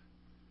receive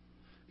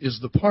is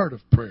the part of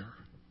prayer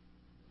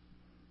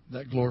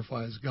that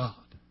glorifies God.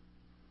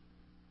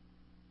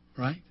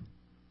 Right?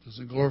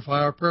 Doesn't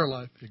glorify our prayer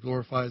life. It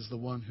glorifies the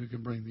one who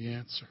can bring the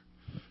answer.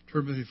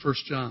 Turn with me to 1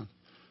 John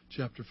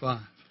chapter 5.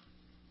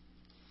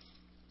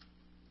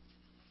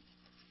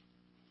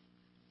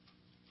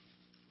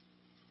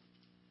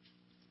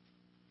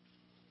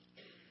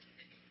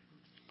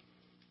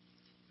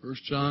 1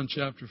 John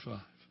chapter 5,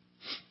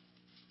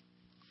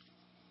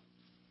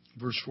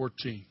 verse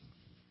 14.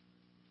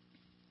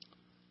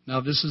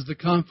 Now this is the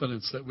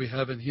confidence that we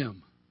have in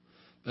Him,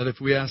 that if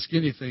we ask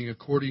anything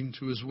according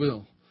to His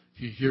will,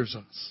 He hears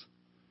us.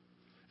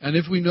 And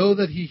if we know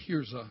that He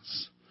hears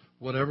us,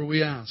 whatever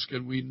we ask,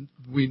 and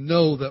we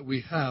know that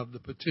we have the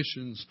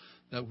petitions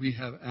that we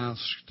have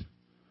asked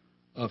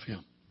of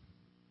Him.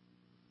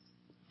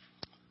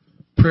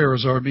 Prayer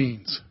is our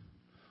means.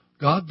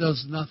 God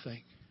does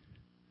nothing.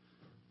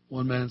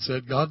 One man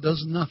said, God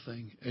does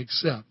nothing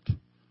except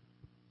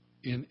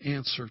in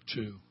answer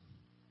to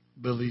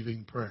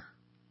believing prayer.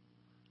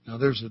 Now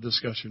there's a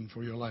discussion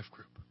for your life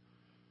group.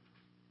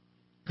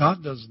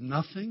 God does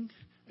nothing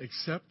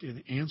except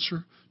in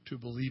answer to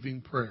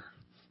believing prayer.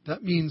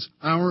 That means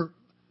our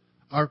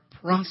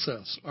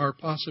process, our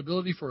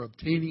possibility for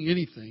obtaining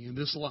anything in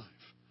this life,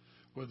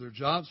 whether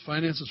jobs,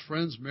 finances,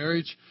 friends,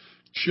 marriage,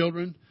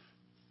 children,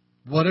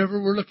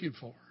 whatever we're looking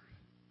for,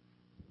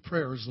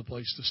 prayer is the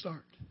place to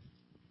start.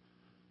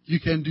 You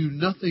can do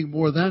nothing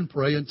more than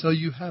pray until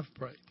you have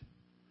prayed.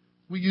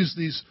 We use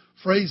these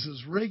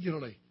phrases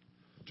regularly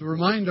to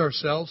remind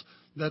ourselves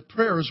that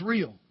prayer is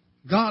real.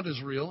 God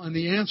is real, and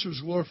the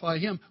answers glorify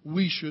Him.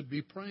 We should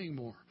be praying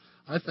more.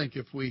 I think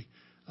if we,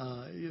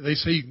 they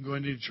say you can go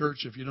into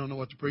church if you don't know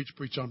what to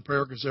preach on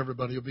prayer because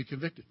everybody will be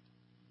convicted.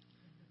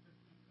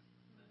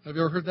 Have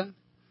you ever heard that?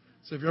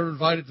 So if you're ever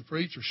invited to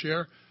preach or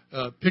share,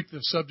 pick the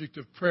subject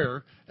of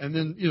prayer and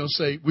then,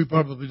 say, we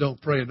probably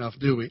don't pray enough,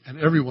 do we? And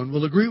everyone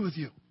will agree with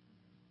you.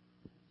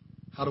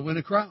 How to win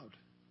a crowd.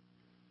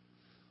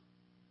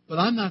 But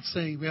I'm not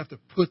saying we have to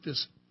put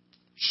this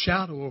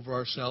shadow over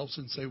ourselves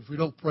and say, if we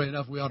don't pray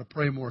enough, we ought to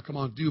pray more. Come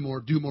on, do more,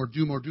 do more,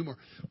 do more, do more.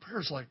 Prayer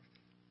is like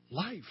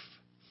life.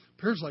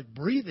 Prayer is like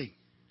breathing.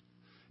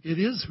 It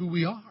is who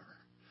we are.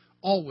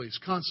 Always,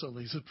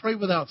 constantly. He said, pray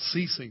without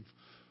ceasing.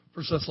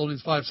 1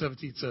 Thessalonians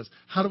 5:17 says,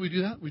 how do we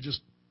do that? We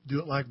just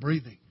do it like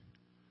breathing.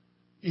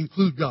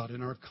 Include God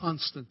in our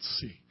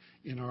constancy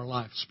in our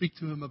life. Speak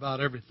to Him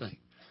about everything.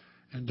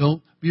 And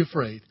don't be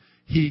afraid.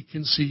 He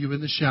can see you in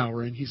the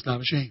shower and He's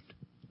not ashamed.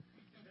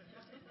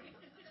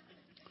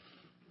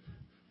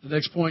 The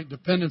next point,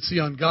 dependency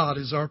on God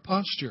is our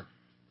posture.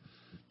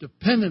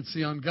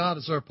 Dependency on God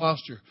is our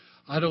posture.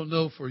 I don't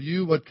know for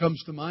you what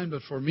comes to mind,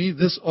 but for me,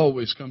 this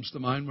always comes to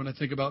mind when I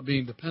think about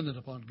being dependent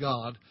upon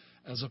God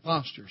as a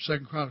posture. 2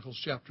 Chronicles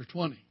chapter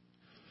 20.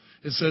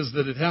 It says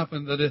that it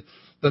happened that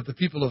the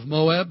people of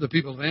Moab, the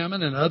people of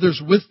Ammon, and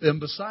others with them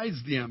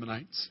besides the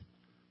Ammonites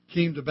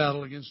came to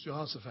battle against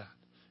Jehoshaphat.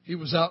 He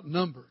was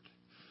outnumbered.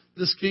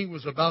 This king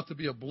was about to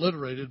be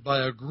obliterated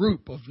by a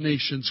group of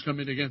nations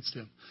coming against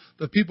him.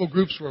 The people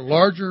groups were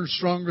larger and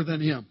stronger than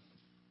him.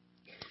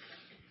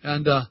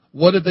 And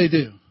what did they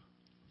do?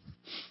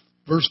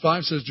 Verse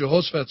 5 says,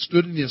 Jehoshaphat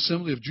stood in the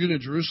assembly of Judah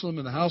and Jerusalem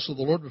in the house of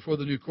the Lord before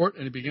the new court,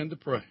 and he began to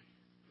pray.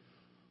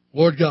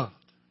 Lord God,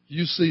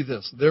 you see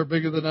this. They're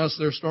bigger than us.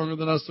 They're stronger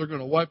than us. They're going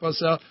to wipe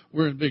us out.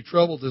 We're in big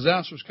trouble.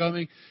 Disaster's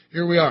coming.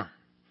 Here we are.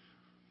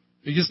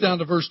 He gets down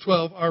to verse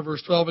 12, our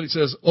verse 12, and he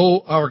says,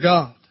 Oh, our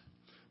God,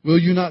 will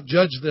you not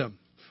judge them?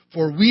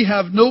 For we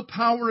have no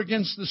power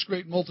against this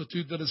great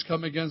multitude that is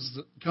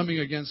coming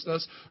against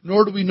us,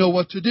 nor do we know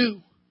what to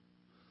do.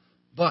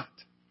 But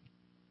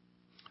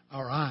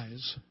our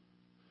eyes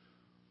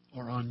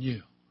are on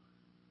you.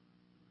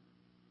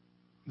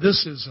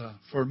 This is,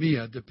 for me,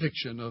 a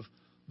depiction of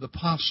the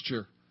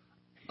posture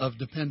of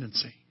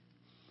dependency.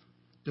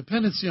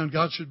 Dependency on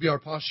God should be our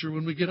posture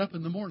when we get up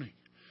in the morning.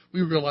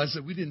 We realize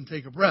that we didn't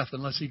take a breath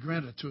unless He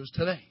granted it to us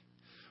today.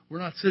 We're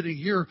not sitting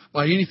here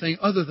by anything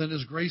other than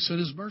His grace and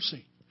His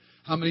mercy.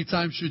 How many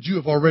times should you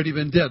have already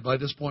been dead by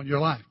this point in your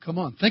life? Come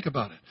on, think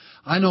about it.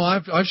 I know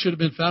I should have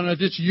been found in a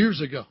ditch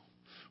years ago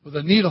with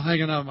a needle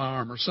hanging out of my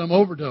arm or some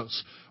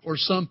overdose or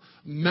some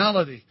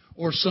malady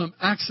or some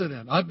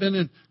accident. I've been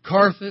in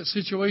car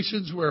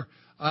situations where,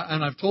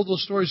 and I've told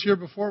those stories here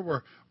before,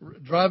 where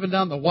driving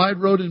down the wide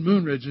road in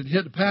Moonridge and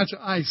hit a patch of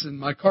ice and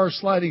my car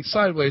sliding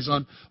sideways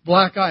on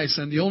black ice,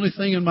 and the only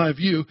thing in my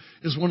view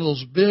is one of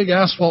those big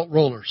asphalt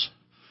rollers.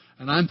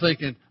 And I'm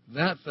thinking,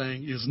 that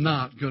thing is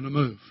not going to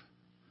move.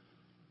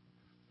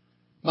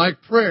 My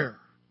prayer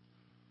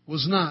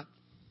was not,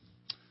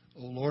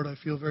 oh Lord, I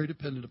feel very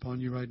dependent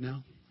upon you right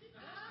now.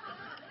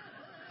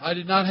 I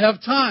did not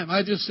have time.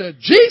 I just said,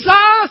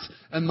 Jesus!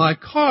 And my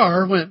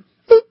car went,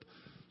 boop,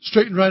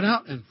 straightened right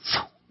out, and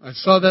I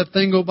saw that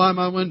thing go by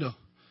my window.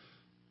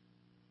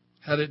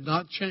 Had it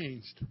not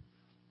changed,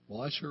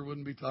 well, I sure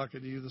wouldn't be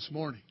talking to you this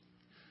morning,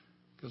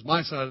 because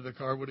my side of the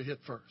car would have hit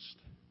first.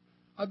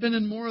 I've been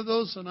in more of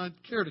those than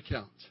I'd care to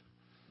count.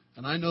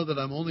 And I know that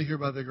I'm only here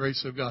by the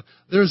grace of God.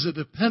 There's a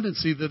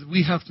dependency that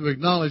we have to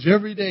acknowledge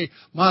every day.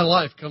 My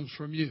life comes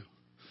from you.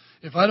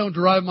 If I don't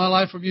derive my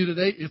life from you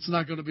today, it's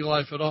not going to be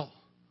life at all.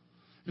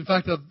 In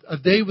fact, a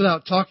day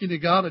without talking to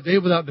God, a day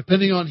without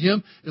depending on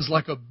Him, is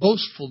like a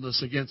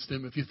boastfulness against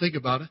Him, if you think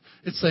about it.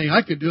 It's saying,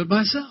 I could do it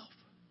myself.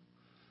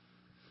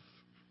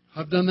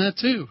 I've done that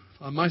too.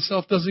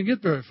 Myself doesn't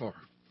get very far.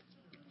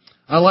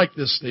 I like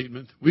this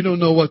statement. We don't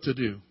know what to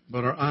do,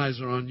 but our eyes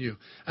are on you.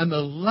 And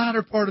the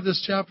latter part of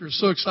this chapter is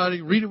so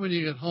exciting. Read it when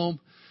you get home.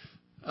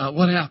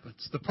 what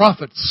happens? The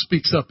prophet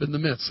speaks up in the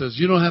midst, says,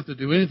 you don't have to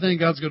do anything.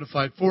 God's going to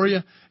fight for you.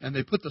 And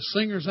they put the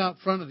singers out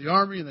front of the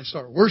army, and they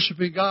start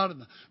worshiping God,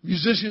 and the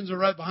musicians are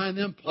right behind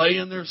them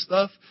playing their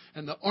stuff,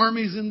 and the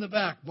army's in the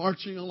back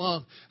marching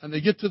along. And they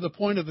get to the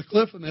point of the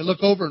cliff, and they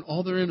look over, and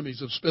all their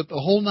enemies have spent the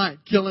whole night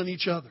killing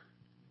each other.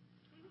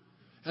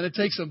 And it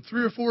takes them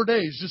 3 or 4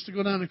 days just to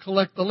go down and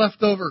collect the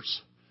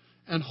leftovers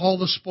and haul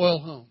the spoil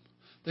home.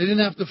 They didn't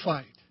have to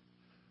fight.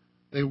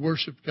 They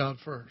worshiped God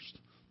first.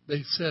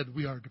 They said,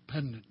 we are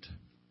dependent.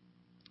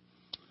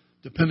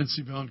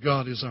 Dependency on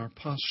God is our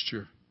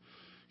posture.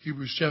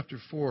 Hebrews chapter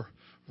 4,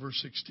 verse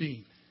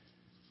 16.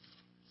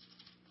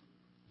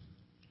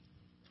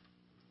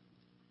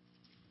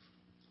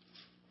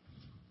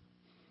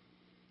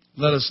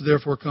 Let us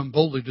therefore come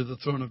boldly to the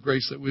throne of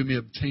grace that we may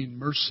obtain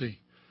mercy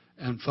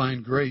and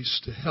find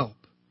grace to help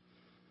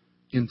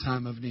in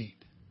time of need.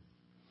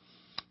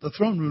 The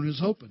throne room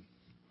is open.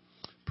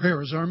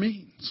 Prayer is our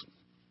means.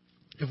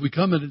 If we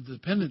come in a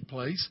dependent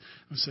place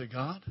and say,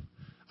 God,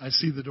 I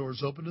see the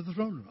doors open to the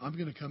throne room. I'm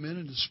going to come in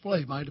and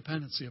display my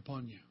dependency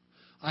upon you.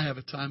 I have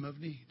a time of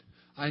need.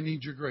 I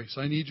need your grace.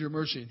 I need your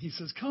mercy. And he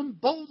says, come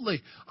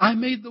boldly. I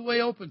made the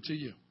way open to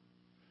you.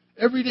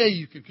 Every day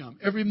you can come.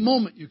 Every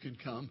moment you can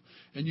come.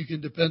 And you can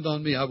depend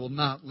on me. I will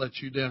not let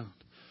you down.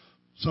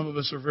 Some of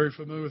us are very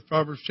familiar with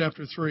Proverbs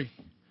chapter 3.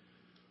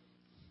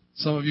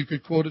 Some of you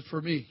could quote it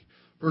for me.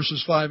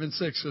 Verses 5 and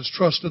 6 says,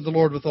 trust in the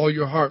Lord with all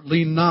your heart.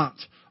 Lean not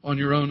on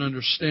your own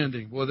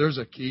understanding. Boy, there's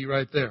a key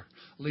right there.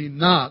 Lean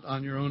not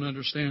on your own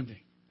understanding.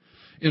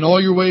 In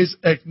all your ways,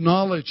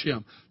 acknowledge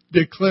Him.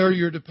 Declare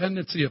your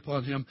dependency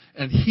upon Him,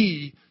 and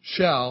He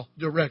shall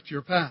direct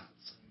your paths.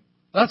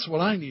 That's what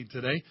I need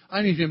today.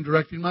 I need Him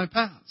directing my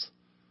paths.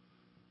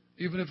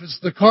 Even if it's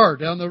the car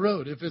down the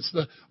road, if it's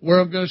where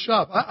I'm going to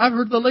shop. I've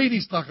heard the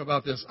ladies talk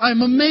about this.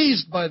 I'm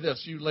amazed by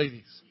this, you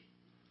ladies.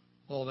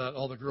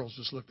 All the girls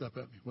just looked up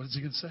at me. What is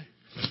he going to say?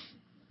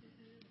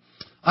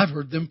 I've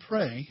heard them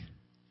pray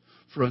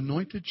for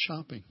anointed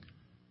shopping.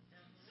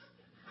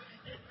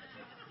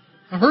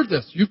 I heard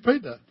this. You've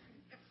prayed that.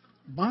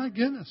 My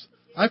goodness.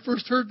 I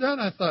first heard that,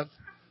 I thought,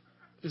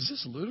 is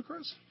this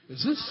ludicrous?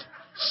 Is this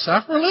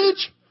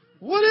sacrilege?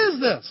 What is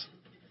this?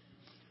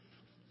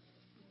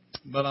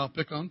 But I'll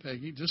pick on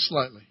Peggy just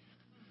slightly.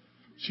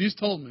 She's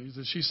told me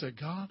that she said,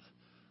 God,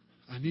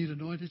 I need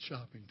anointed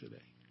shopping today.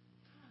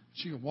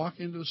 She can walk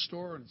into a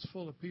store and it's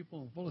full of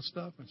people and full of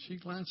stuff, and she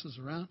glances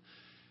around,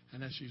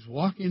 and as she's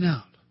walking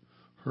out,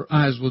 her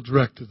eyes will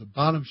direct to the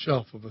bottom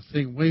shelf of a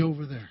thing way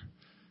over there.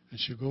 And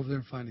she'll go over there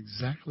and find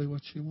exactly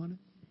what she wanted.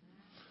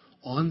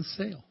 On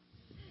sale.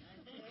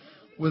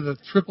 With a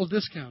triple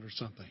discount or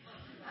something.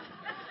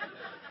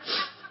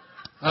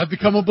 I've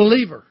become a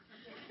believer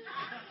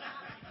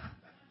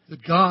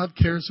that God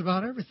cares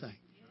about everything.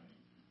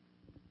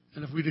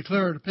 And if we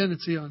declare our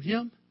dependency on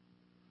Him,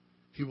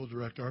 He will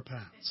direct our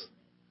paths.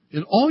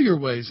 In all your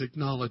ways,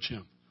 acknowledge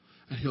Him,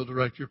 and He'll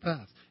direct your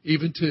path,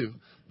 even to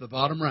the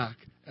bottom rack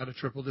at a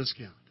triple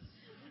discount.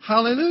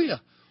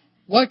 Hallelujah.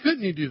 Why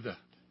couldn't He do that?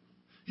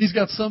 He's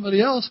got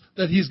somebody else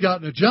that He's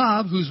gotten a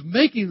job who's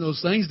making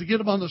those things to get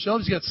them on the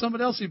shelves. He's got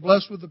somebody else He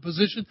blessed with a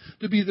position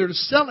to be there to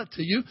sell it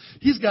to you.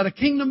 He's got a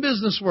kingdom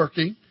business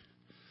working,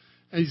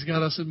 and He's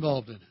got us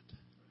involved in it.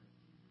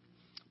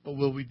 But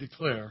will we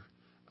declare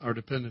our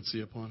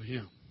dependency upon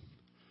Him?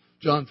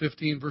 John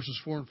 15, verses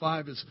 4 and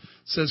 5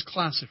 says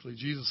classically,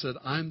 Jesus said,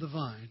 I'm the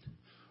vine,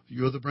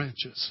 you're the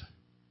branches.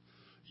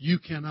 You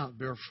cannot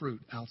bear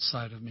fruit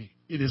outside of me.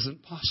 It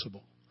isn't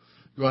possible.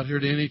 Go out here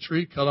to any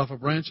tree, cut off a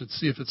branch, and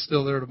see if it's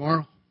still there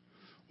tomorrow.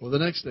 Well, the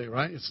next day,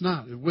 right? It's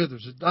not. It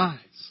withers. It dies.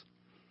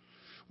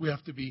 We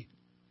have to be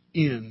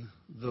in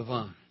the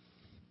vine.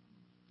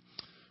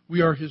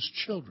 We are His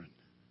children.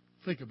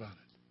 Think about it.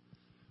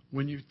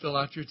 When you fill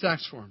out your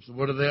tax forms,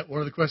 what are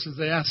the questions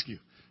they ask you?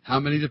 How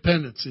many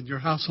dependents in your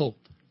household?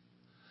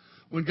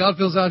 When God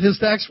fills out His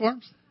tax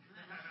forms,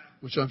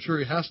 which I'm sure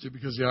He has to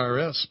because the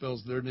IRS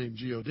spells their name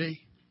G-O-D.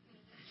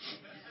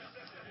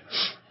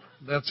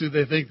 That's who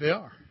they think they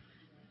are.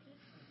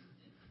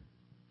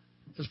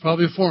 There's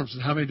probably a form that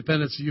says, how many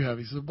dependents do you have?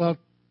 He says, about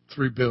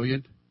 3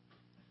 billion.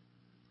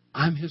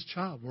 I'm His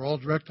child. We're all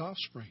direct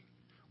offspring.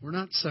 We're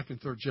not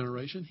second, third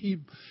generation.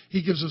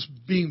 He gives us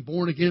being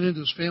born again into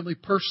His family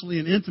personally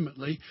and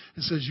intimately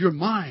and says, you're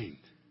mine.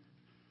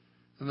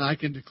 And I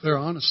can declare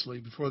honestly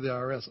before the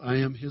IRS, I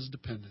am His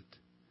dependent.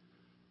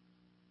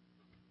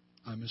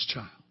 I'm His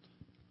child.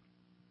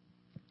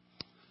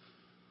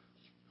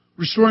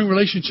 Restoring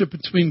relationship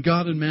between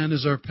God and man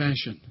is our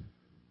passion.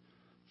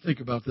 Think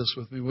about this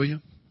with me, will you?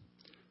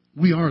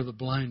 We are the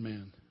blind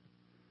man.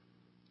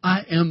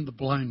 I am the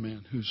blind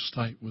man whose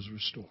sight was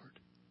restored.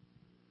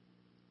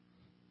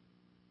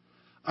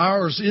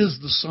 Ours is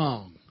the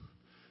song,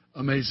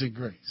 Amazing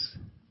Grace.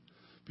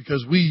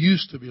 Because we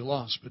used to be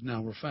lost, but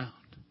now we're found.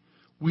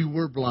 We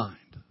were blind,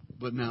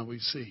 but now we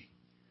see.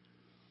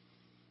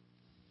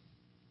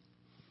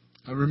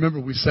 I remember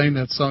we sang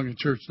that song in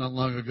church not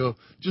long ago,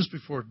 just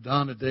before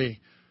Donna Day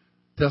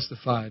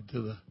testified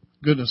to the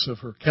goodness of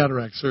her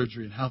cataract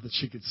surgery and how that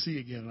she could see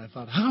again. And I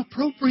thought, how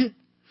appropriate.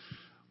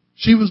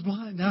 She was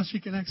blind. Now she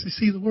can actually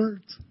see the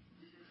words.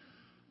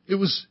 It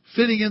was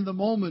fitting in the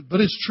moment, but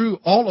it's true.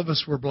 All of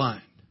us were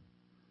blind.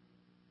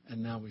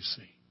 And now we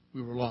see.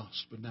 We were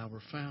lost, but now we're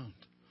found.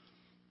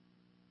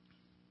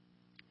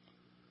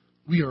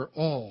 We are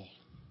all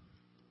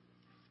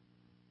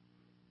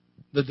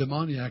the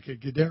demoniac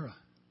at Gadara.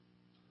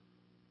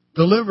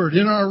 Delivered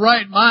in our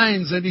right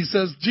minds. And he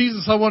says,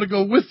 Jesus, I want to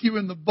go with you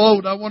in the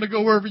boat. I want to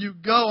go wherever you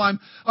go. I'm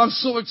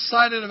so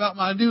excited about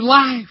my new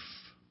life.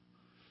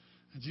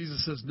 And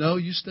Jesus says, no,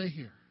 you stay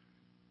here.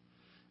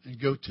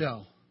 And go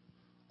tell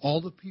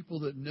all the people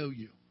that know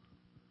you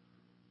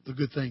the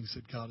good things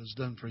that God has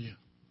done for you.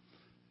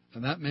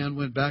 And that man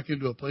went back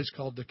into a place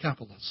called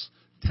Decapolis.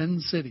 10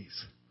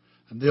 cities.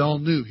 And they all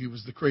knew he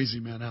was the crazy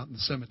man out in the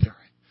cemetery.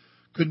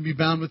 Couldn't be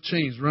bound with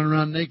chains, running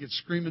around naked,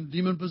 screaming,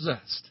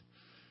 demon-possessed.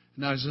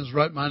 And now he's in his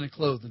right mind and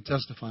clothed and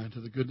testifying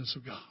to the goodness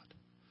of God.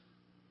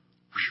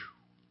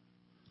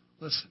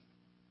 Whew. Listen.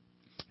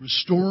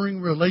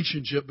 Restoring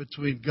relationship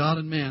between God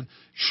and man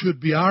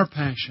should be our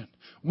passion.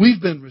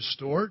 We've been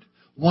restored.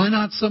 Why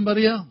not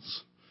somebody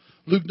else?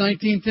 Luke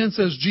 19:10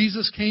 says,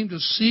 Jesus came to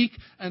seek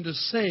and to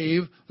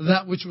save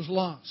that which was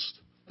lost.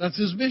 That's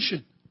His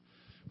mission.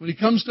 When He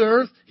comes to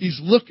earth, He's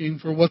looking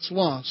for what's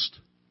lost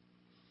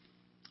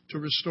to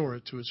restore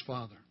it to His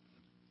Father.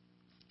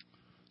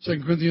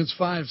 2 Corinthians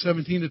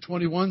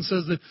 5:17-21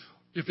 says that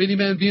if any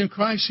man be in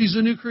Christ, he's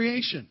a new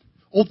creation.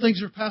 Old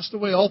things are passed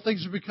away. All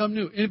things have become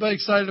new. Anybody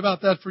excited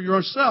about that for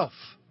yourself?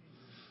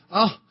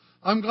 Oh,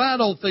 I'm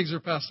glad old things are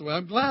passed away.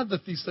 I'm glad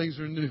that these things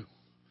are new.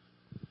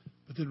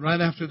 But then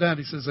right after that,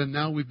 he says, and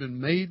now we've been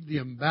made the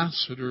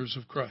ambassadors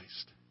of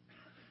Christ.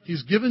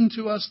 He's given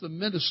to us the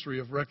ministry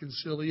of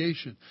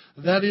reconciliation.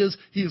 That is,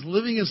 He is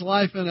living His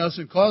life in us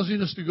and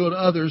causing us to go to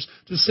others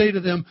to say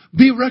to them,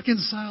 be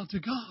reconciled to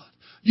God.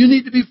 You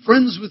need to be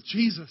friends with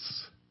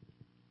Jesus.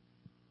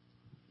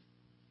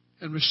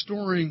 And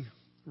restoring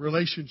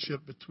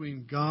relationship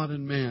between God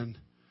and man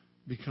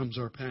becomes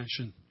our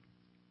passion.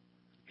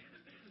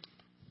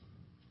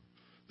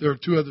 There are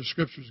 2 other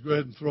scriptures. Go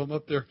ahead and throw them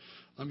up there.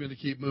 I'm going to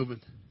keep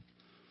moving.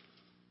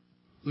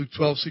 Luke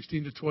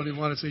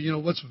 12:16-21. I say,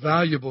 what's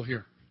valuable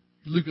here?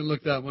 You can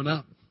look that one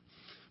up.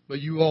 But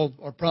you all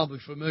are probably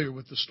familiar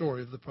with the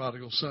story of the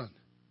prodigal son.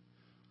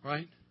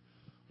 Right?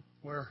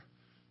 Where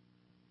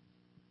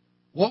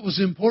what was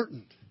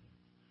important?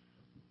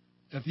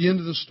 At the end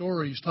of the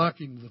story,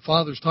 the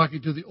father's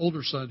talking to the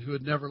older son who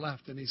had never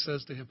left. And he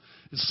says to him,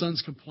 his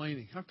son's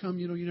complaining. How come,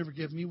 you never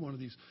gave me one of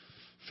these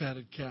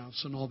fatted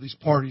calves and all these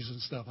parties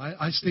and stuff?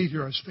 I stayed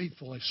here. I was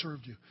faithful. I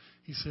served you.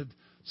 He said,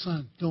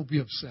 son, don't be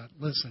upset.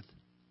 Listen,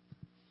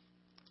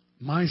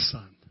 my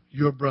son,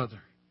 your brother,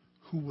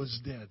 who was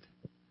dead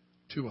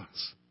to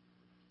us,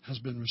 has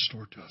been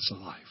restored to us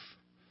alive.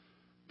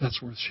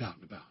 That's worth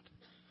shouting about.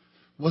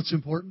 What's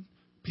important?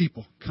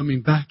 People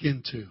coming back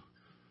into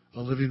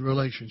a living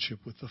relationship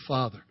with the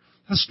Father.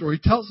 That story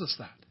tells us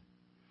that.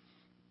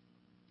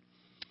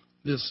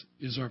 This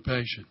is our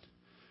passion.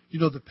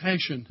 The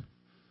passion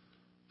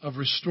of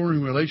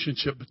restoring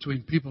relationship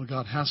between people and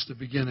God has to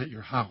begin at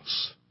your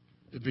house.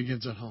 It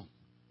begins at home.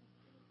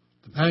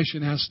 The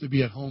passion has to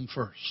be at home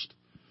first.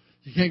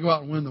 You can't go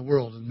out and win the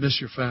world and miss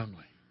your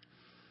family.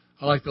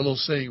 I like the little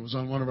saying. It was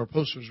on one of our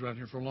posters around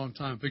here for a long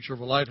time. A picture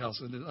of a lighthouse.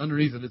 And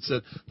underneath it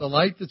said, the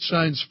light that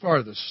shines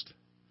farthest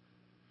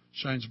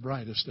shines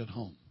brightest at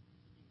home.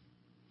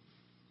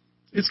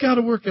 It's got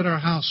to work at our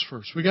house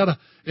first. We've got to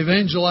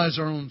evangelize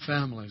our own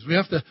families. We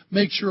have to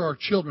make sure our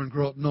children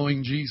grow up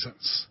knowing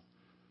Jesus.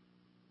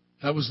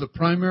 That was the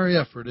primary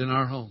effort in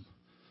our home.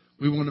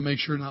 We wanted to make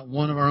sure not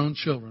one of our own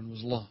children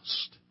was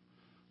lost,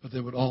 but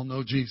they would all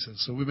know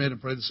Jesus. So we made them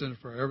pray the sinner's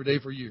prayer every day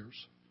for years.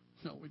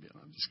 No, we didn't.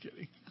 I'm just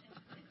kidding.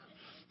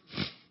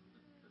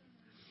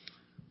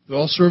 They're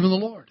all serving the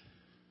Lord.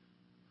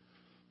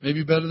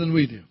 Maybe better than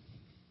we do.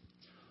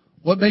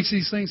 What makes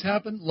these things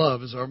happen?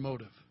 Love is our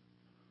motive.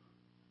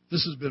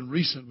 This has been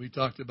recent. We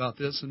talked about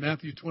this in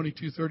Matthew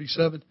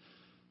 22:37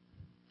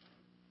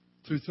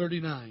 through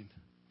 39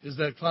 is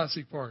that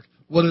classic part.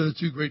 What are the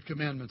 2 great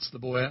commandments?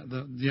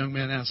 The young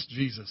man asked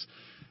Jesus.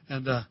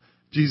 And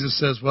Jesus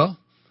says, well,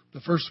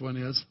 the first one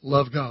is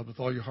love God with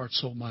all your heart,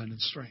 soul, mind,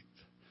 and strength.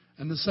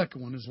 And the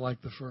second one is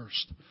like the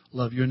first.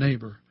 Love your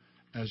neighbor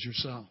as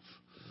yourself.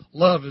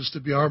 Love is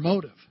to be our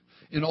motive.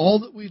 In all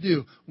that we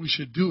do, we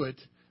should do it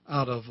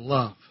out of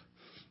love.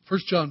 1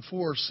 John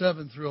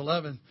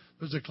 4:7-11.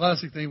 There's a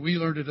classic thing. We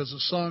learned it as a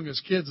song as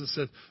kids. It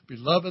said,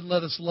 beloved,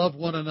 let us love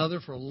one another,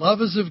 for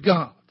love is of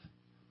God.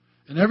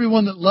 And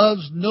everyone that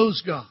loves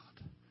knows God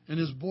and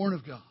is born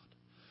of God.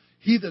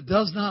 He that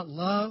does not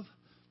love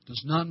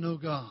does not know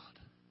God.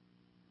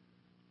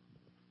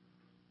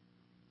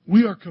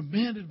 We are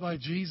commanded by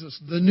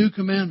Jesus, the new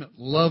commandment,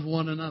 love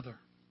one another.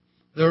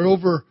 There are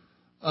over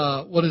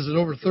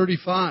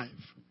 35.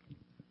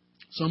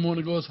 Some want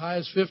to go as high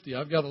as 50.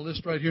 I've got a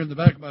list right here in the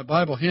back of my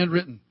Bible,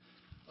 handwritten,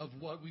 of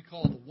what we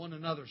call the one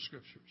another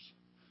scriptures.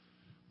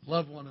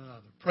 Love one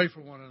another. Pray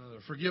for one another.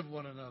 Forgive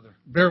one another.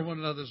 Bear one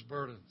another's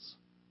burdens.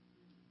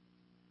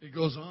 It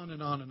goes on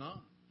and on and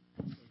on.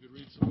 I could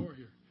read some more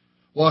here.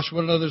 Wash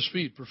one another's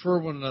feet. Prefer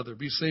one another.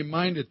 Be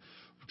same-minded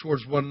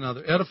towards one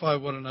another. Edify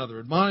one another.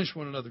 Admonish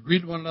one another.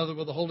 Greet one another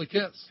with a holy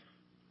kiss.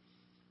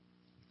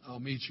 I'll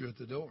meet you at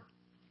the door.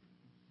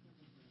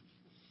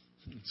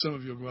 Some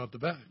of you will go out the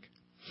back.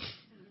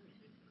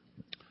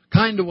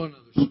 Kind to one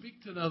another.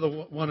 Speak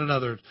to one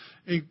another.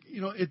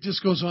 It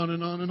just goes on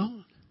and on and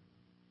on.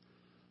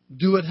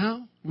 Do it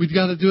how? We've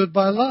got to do it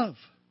by love.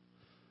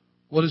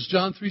 What does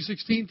John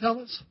 3:16 tell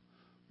us?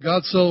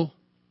 God so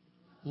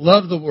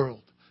loved the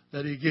world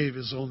that He gave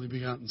His only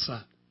begotten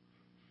Son.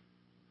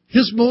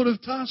 His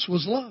motive to us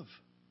was love.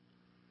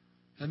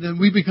 And then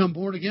we become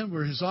born again.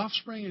 We're His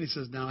offspring. And He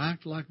says, now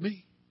act like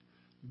me.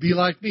 Be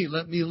like me.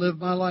 Let me live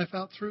my life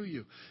out through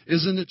you.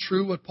 Isn't it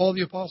true what Paul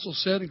the Apostle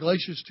said in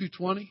Galatians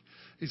 2:20?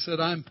 He said,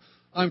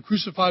 I'm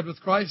crucified with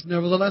Christ.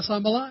 Nevertheless,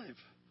 I'm alive.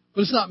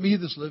 But it's not me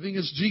that's living.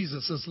 It's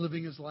Jesus that's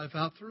living His life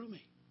out through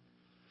me.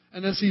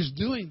 And as He's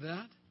doing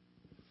that,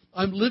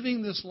 I'm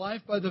living this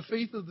life by the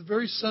faith of the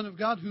very Son of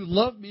God who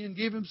loved me and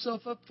gave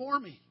Himself up for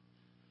me.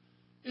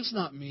 It's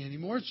not me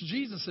anymore. It's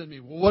Jesus in me.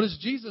 Well, what does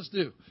Jesus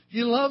do?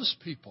 He loves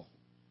people.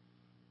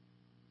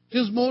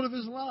 His motive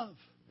is love.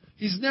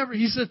 He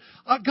said,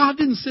 God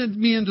didn't send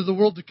me into the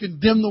world to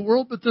condemn the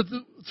world, but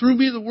that through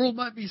me the world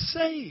might be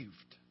saved.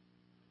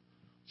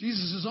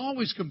 Jesus is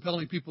always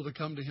compelling people to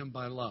come to Him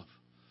by love.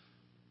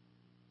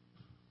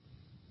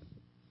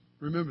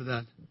 Remember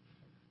that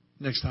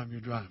next time you're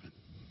driving.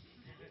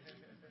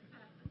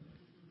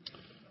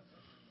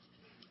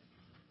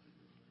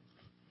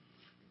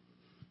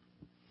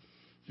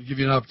 To give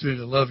you an opportunity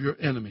to love your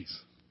enemies,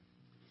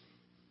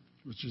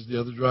 which is the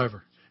other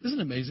driver. Isn't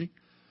it amazing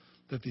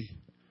that the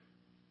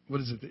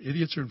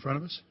idiots are in front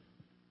of us?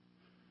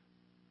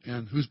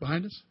 And who's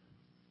behind us?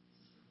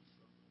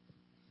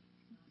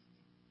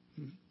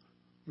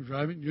 We're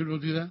driving. You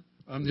don't do that?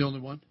 I'm the only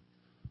one.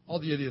 All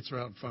the idiots are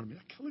out in front of me.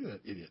 Look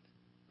at that idiot.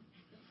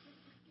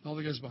 All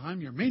the guys behind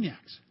me are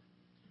maniacs.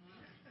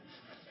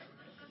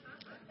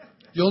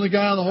 The only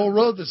guy on the whole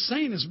road that's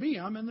sane is me.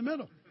 I'm in the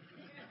middle.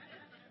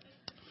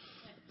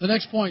 The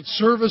next point,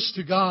 service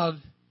to God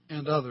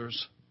and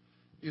others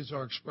is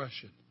our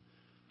expression.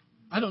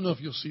 I don't know if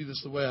you'll see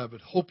this the way I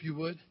would hope you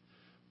would,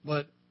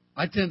 but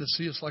I tend to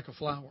see us like a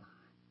flower.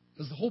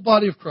 As the whole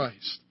body of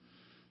Christ,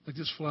 like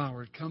this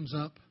flower, it comes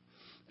up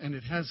and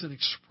it has an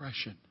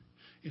expression.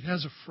 It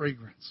has a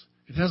fragrance.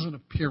 It has an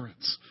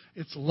appearance.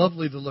 It's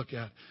lovely to look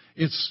at.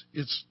 It's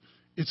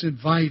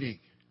inviting.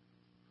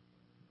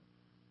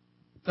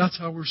 That's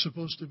how we're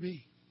supposed to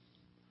be.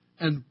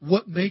 And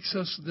what makes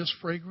us this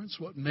fragrance?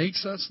 What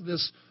makes us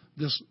this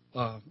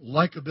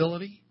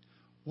likability?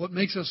 What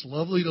makes us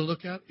lovely to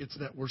look at? It's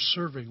that we're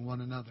serving one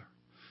another.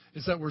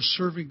 It's that we're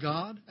serving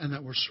God and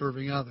that we're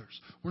serving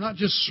others. We're not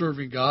just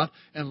serving God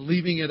and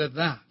leaving it at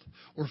that.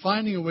 We're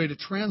finding a way to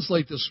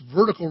translate this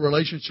vertical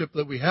relationship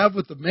that we have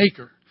with the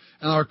Maker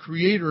and our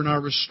Creator and our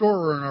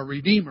Restorer and our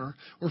Redeemer.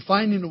 We're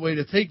finding a way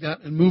to take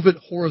that and move it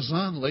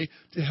horizontally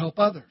to help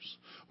others.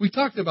 We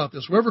talked about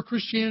this. Wherever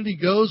Christianity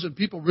goes and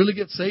people really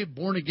get saved,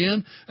 born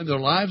again, and their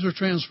lives are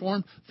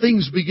transformed,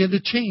 things begin to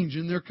change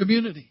in their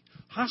community.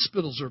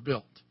 Hospitals are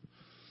built.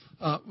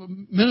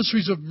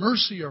 Ministries of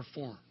mercy are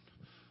formed.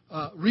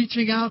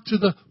 Reaching out to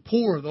the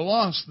poor, the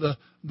lost,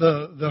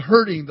 the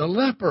hurting, the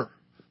leper,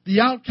 the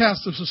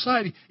outcast of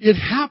society. It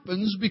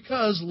happens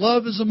because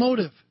love is a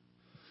motive.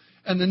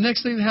 And the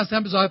next thing that has to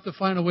happen is I have to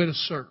find a way to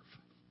serve.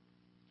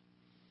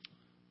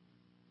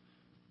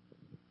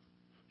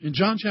 In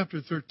John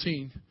chapter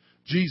 13,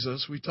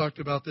 Jesus, we talked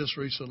about this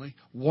recently,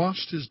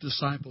 washed His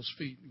disciples'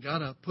 feet.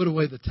 Got up, put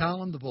away the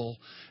towel and the bowl,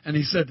 and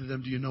He said to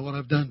them, do you know what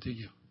I've done to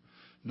you?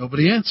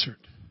 Nobody answered.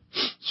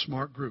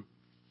 Smart group.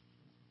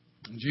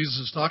 And Jesus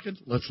is talking.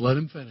 Let's let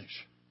Him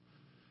finish.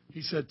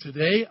 He said,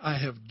 today I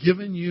have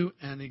given you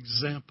an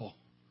example.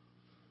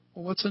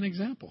 Well, what's an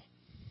example?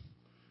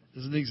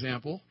 Is an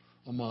example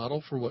a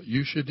model for what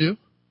you should do?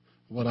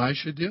 What I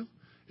should do?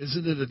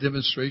 Isn't it a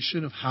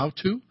demonstration of how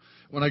to?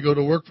 When I go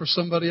to work for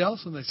somebody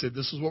else and they say,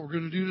 this is what we're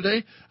going to do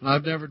today, and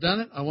I've never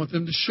done it, I want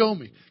them to show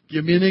me.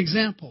 Give me an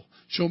example.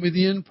 Show me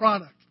the end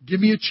product.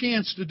 Give me a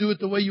chance to do it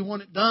the way you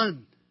want it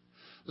done.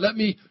 Let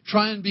me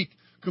try and be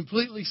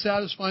completely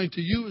satisfying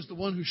to you as the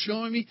one who's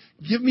showing me.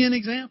 Give me an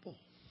example.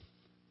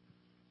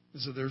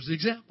 So there's the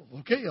example.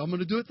 Okay, I'm going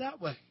to do it that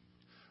way.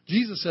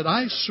 Jesus said,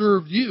 I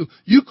served you.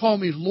 You call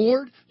me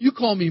Lord. You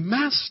call me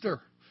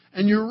Master.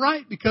 And you're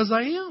right, because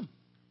I am.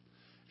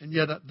 And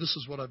yet, this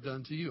is what I've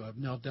done to you. I've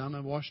knelt down and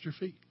I've washed your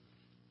feet.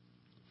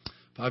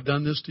 If I've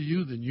done this to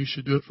you, then you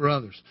should do it for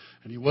others.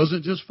 And He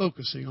wasn't just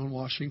focusing on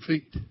washing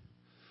feet. He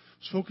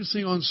was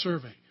focusing on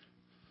serving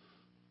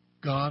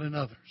God and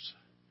others.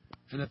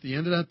 And at the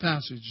end of that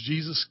passage,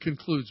 Jesus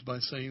concludes by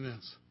saying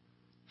this.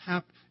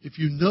 If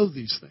you know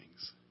these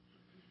things,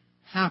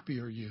 happy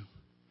are you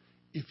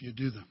if you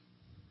do them.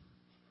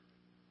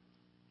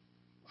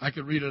 I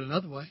could read it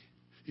another way.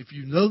 If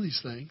you know these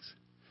things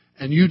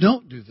and you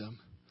don't do them,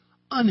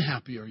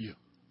 unhappy are you.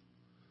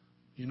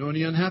 You know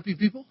any unhappy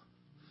people?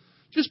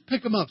 Just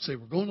pick them up. Say,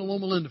 we're going to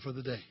Loma Linda for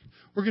the day.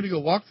 We're going to go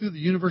walk through the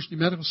University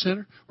Medical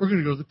Center. We're going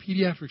to go to the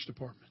pediatrics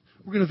department.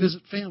 We're going to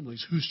visit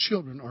families whose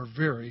children are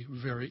very,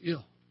 very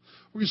ill.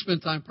 We're going to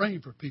spend time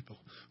praying for people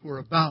who are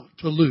about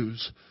to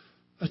lose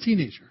a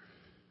teenager.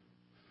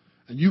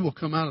 And you will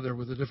come out of there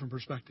with a different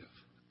perspective.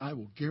 I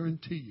will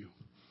guarantee you,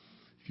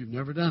 if you've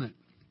never done it,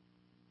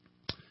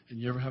 and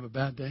you ever have a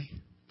bad day,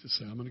 just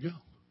say, I'm going to go.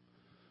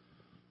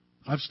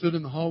 I've stood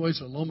in the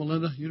hallways at Loma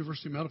Linda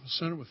University Medical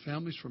Center with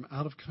families from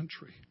out of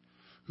country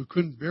who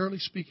couldn't barely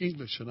speak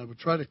English, and I would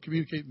try to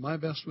communicate my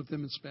best with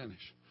them in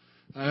Spanish.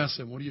 I asked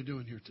them, what are you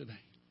doing here today?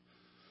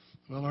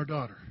 Well, our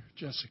daughter,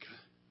 Jessica,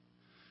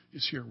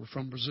 is here. We're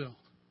from Brazil.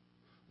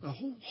 The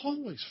whole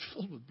hallway's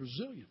filled with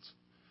Brazilians.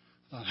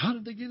 I thought, how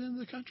did they get into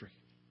the country?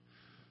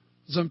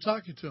 As I'm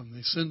talking to them,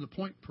 they send the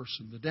point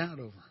person, the dad,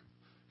 over.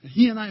 And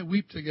he and I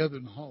weep together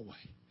in the hallway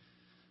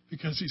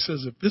because he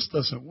says, if this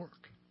doesn't work,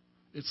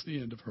 it's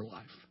the end of her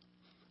life.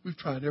 We've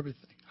tried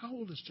everything. How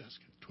old is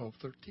Jessica? 12,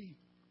 13.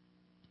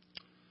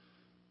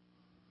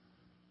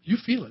 You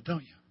feel it,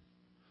 don't you?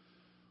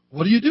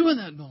 What do you do in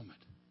that moment?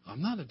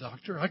 I'm not a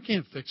doctor. I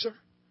can't fix her.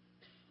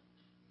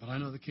 But I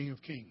know the King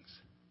of Kings.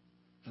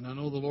 And I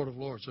know the Lord of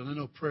Lords. And I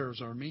know prayer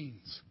is our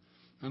means.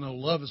 I know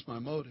love is my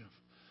motive.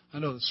 I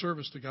know that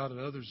service to God and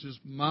others is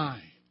my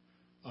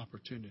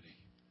opportunity.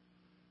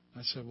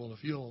 I said, well,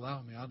 if you'll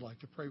allow me, I'd like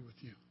to pray with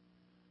you.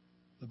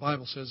 The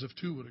Bible says if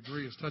two would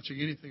agree as touching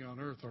anything on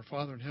earth, our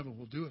Father in heaven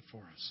will do it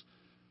for us.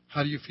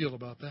 How do you feel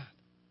about that?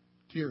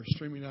 Tears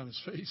streaming down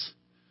his face.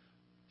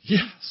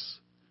 Yes.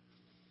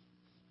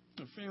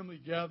 The family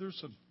gathers,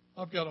 and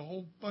I've got a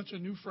whole bunch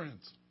of new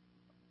friends.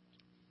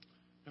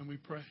 And we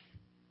pray.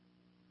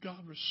 God,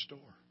 restore.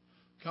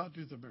 God,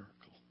 do the miracle.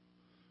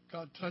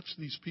 God, touch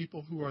these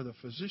people who are the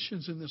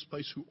physicians in this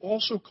place who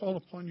also call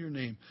upon your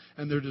name.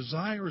 And their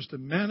desire is to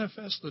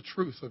manifest the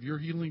truth of your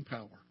healing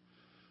power.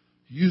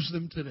 Use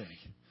them today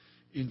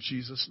in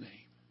Jesus' name.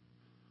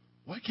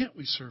 Why can't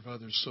we serve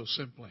others so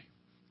simply?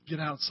 Get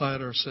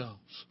outside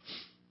ourselves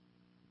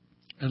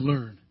and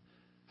learn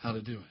how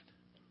to do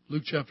it.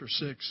 Luke chapter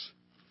 6.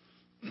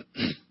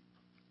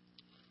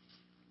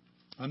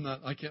 I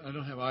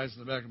don't have eyes in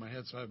the back of my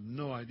head, so I have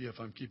no idea if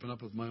I'm keeping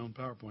up with my own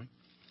PowerPoint.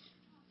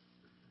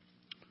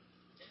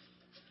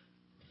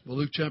 Well,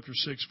 Luke chapter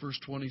 6, verse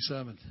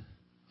 27.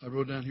 I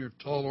wrote down here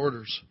tall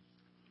orders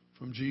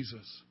from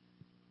Jesus.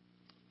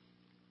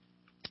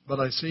 But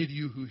I say to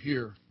you who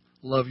hear,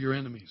 love your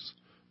enemies.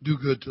 Do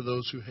good to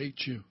those who hate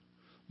you.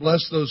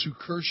 Bless those who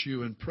curse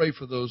you and pray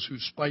for those who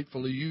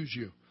spitefully use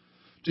you.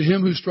 To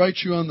him who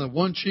strikes you on the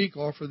one cheek,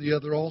 offer the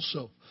other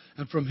also.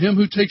 And from him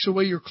who takes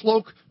away your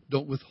cloak,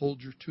 don't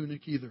withhold your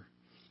tunic either.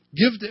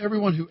 Give to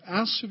everyone who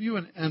asks of you,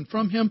 and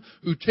from him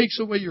who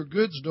takes away your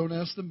goods, don't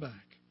ask them back.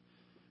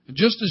 And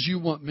just as you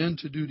want men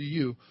to do to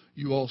you,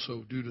 you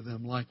also do to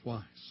them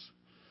likewise.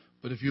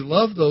 But if you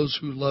love those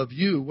who love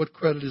you, what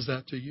credit is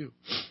that to you?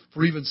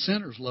 For even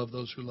sinners love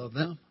those who love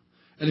them.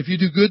 And if you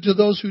do good to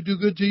those who do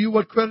good to you,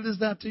 what credit is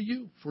that to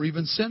you? For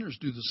even sinners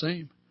do the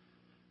same.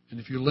 And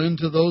if you lend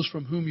to those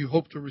from whom you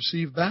hope to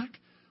receive back,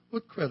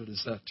 what credit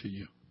is that to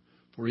you?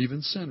 For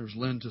even sinners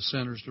lend to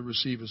sinners to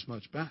receive as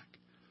much back.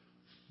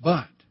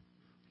 But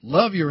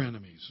love your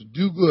enemies,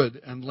 do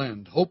good and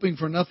lend, hoping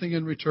for nothing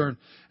in return,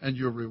 and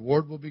your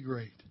reward will be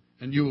great,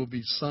 and you will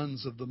be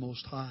sons of the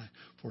Most High,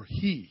 for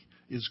He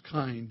is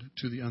kind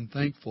to the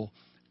unthankful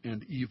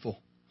and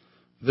evil.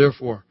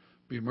 Therefore,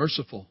 be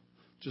merciful,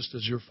 just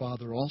as your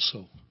Father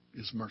also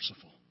is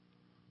merciful.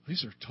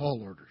 These are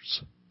tall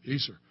orders.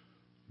 These are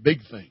big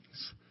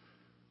things.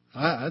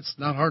 It's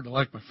not hard to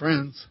like my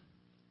friends.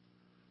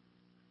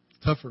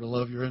 It's tougher to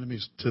love your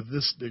enemies to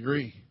this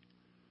degree.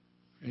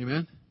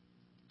 Amen?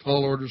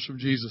 Tall orders from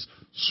Jesus.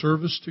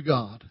 Service to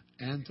God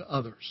and to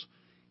others,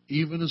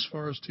 even as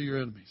far as to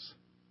your enemies,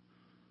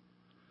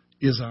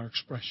 is our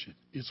expression.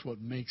 It's what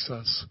makes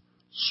us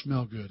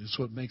smell good. It's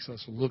what makes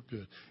us look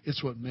good.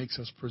 It's what makes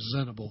us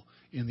presentable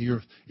in the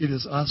earth. It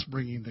is us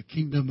bringing the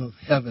kingdom of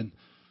heaven,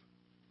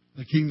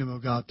 the kingdom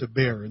of God, to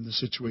bear in the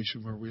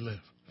situation where we live.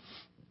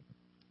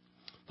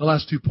 The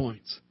last 2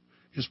 points.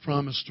 His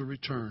promise to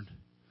return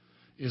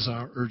is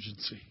our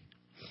urgency.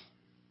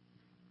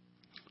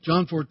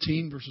 John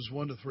 14, verses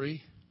 1 to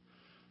 3.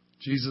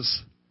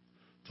 Jesus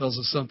tells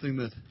us something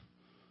that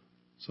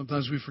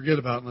sometimes we forget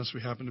about unless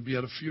we happen to be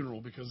at a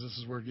funeral, because this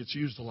is where it gets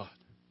used a lot.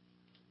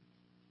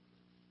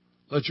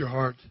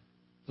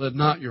 Let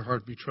not your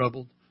heart be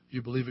troubled.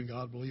 You believe in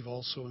God, believe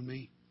also in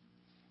me.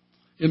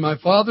 In my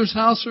Father's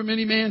house are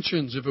many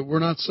mansions. If it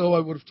were not so, I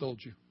would have told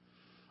you.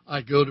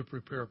 I go to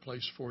prepare a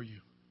place for you.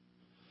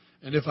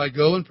 And if I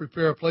go and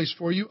prepare a place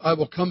for you, I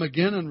will come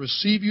again and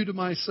receive you to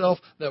myself,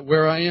 that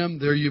where I am,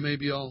 there you may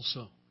be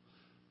also.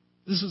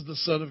 This is the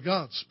Son of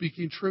God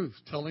speaking truth,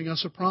 telling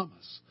us a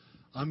promise.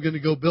 I'm going to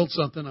go build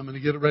something. I'm going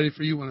to get it ready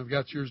for you. When I've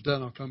got yours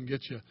done, I'll come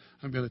get you.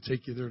 I'm going to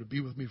take you there to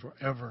be with me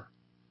forever.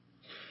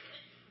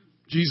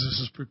 Jesus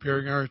is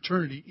preparing our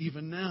eternity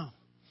even now.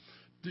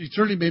 The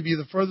eternity may be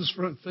the furthest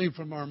thing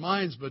from our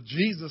minds, but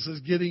Jesus is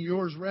getting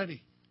yours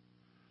ready.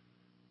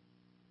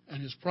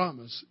 And His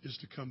promise is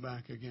to come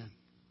back again.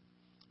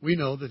 We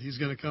know that He's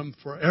going to come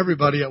for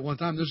everybody at one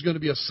time. There's going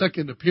to be a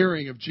second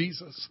appearing of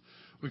Jesus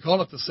We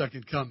call it the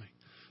second coming.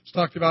 It's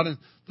talked about in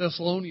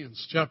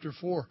Thessalonians chapter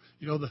 4.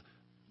 The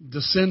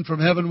descend from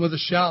heaven with a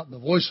shout, and the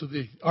voice of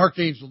the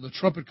archangel, and the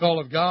trumpet call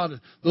of God.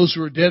 And those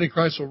who are dead in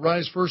Christ will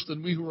rise first,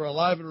 and we who are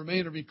alive and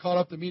remain are being caught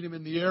up to meet Him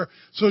in the air.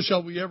 So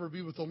shall we ever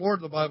be with the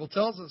Lord. The Bible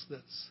tells us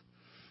this.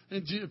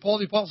 And Paul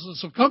the Apostle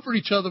says, so comfort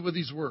each other with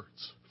these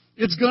words.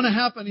 It's going to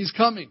happen. He's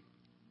coming.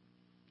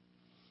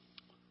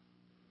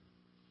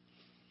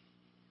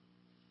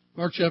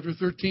 Mark chapter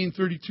 13,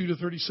 32 to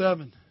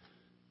 37.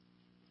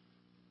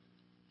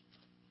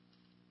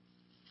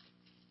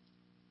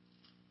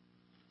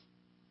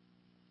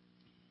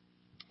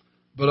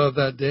 But of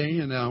that day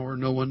and hour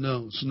no one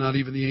knows, not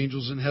even the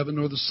angels in heaven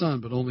nor the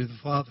Son, but only the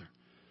Father.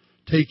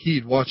 Take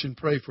heed, watch and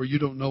pray, for you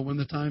don't know when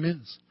the time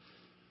is.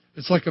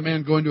 It's like a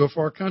man going to a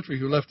far country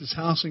who left his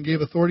house and gave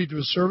authority to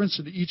his servants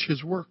and to each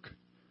his work,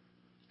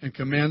 and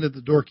commanded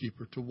the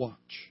doorkeeper to watch.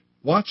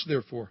 Watch,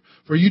 therefore,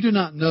 for you do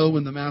not know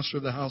when the master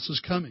of the house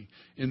is coming,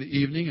 in the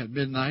evening, at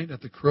midnight,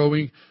 at the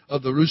crowing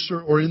of the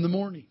rooster, or in the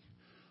morning,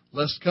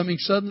 lest coming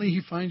suddenly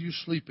he find you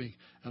sleeping.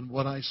 And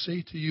what I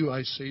say to you,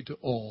 I say to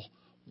all,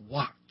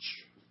 watch.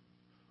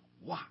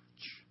 Watch.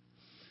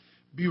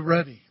 Be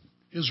ready.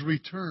 His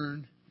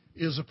return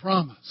is a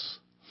promise.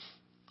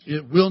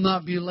 It will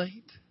not be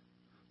late.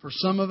 For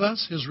some of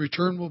us, His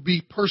return will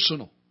be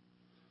personal.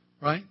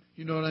 Right?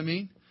 You know what I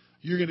mean?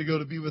 You're going to go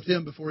to be with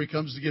Him before He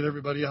comes to get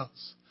everybody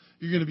else.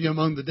 You're going to be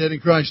among the dead in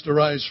Christ to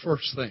rise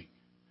first thing.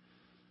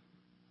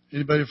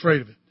 Anybody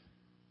afraid of it?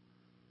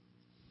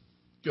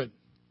 Good.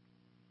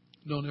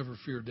 Don't ever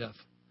fear death.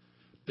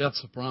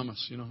 Death's a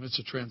promise. It's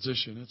a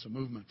transition. It's a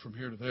movement from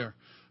here to there.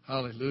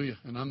 Hallelujah.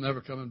 And I'm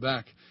never coming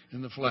back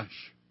in the flesh.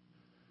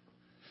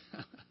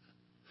 I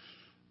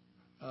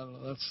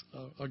don't know.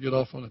 I'll get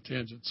off on a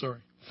tangent.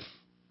 Sorry.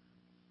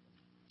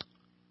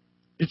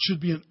 It should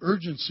be an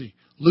urgency.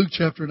 Luke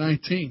chapter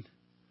 19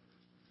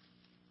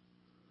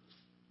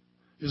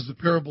 is the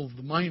parable of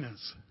the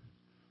minas.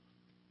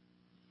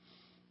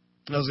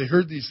 As they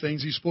heard these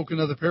things, He spoke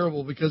another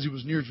parable because He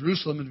was near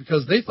Jerusalem and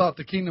because they thought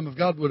the kingdom of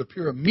God would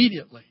appear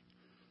immediately.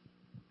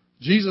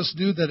 Jesus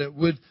knew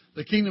that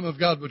the kingdom of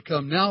God would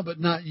come now, but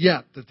not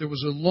yet, that there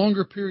was a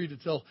longer period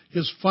until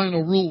His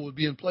final rule would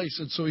be in place.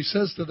 And so He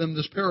says to them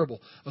this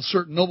parable. A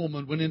certain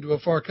nobleman went into a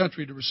far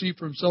country to receive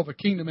for himself a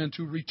kingdom and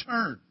to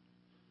return.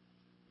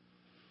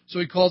 So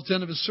he called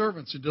 10 of his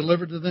servants and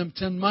delivered to them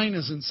 10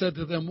 minas and said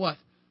to them, what?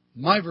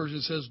 My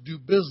version says, do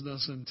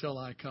business until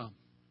I come.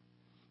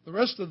 The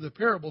rest of the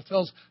parable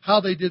tells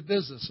how they did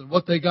business and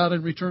what they got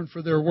in return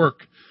for their work.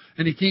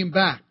 And he came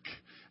back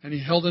and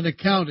he held an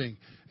accounting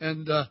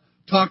and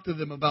talked to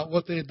them about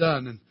what they had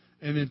done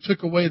and then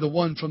took away the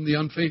one from the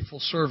unfaithful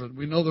servant.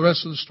 We know the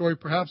rest of the story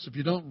perhaps. If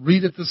you don't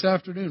read it this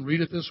afternoon,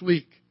 read it this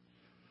week.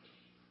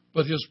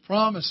 But his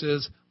promise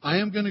is, I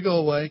am going to go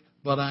away,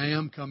 but I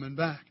am coming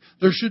back.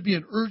 There should be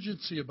an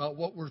urgency about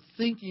what we're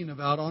thinking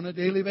about on a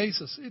daily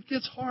basis. It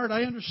gets hard,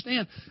 I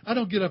understand. I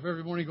don't get up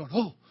every morning going,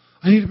 oh,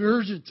 I need to be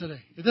urgent today.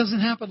 It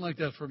doesn't happen like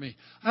that for me.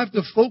 I have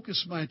to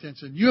focus my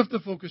attention. You have to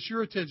focus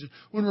your attention.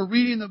 When we're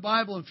reading the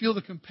Bible and feel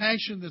the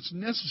compassion that's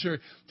necessary,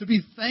 to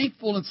be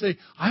thankful and say,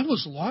 I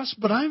was lost,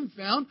 but I'm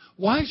found.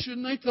 Why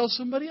shouldn't I tell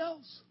somebody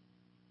else?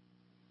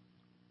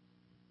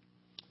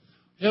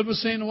 Ed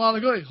was saying a while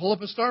ago, he'd hold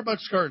up a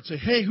Starbucks card and say,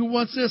 hey, who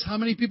wants this? How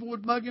many people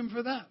would mug him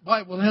for that?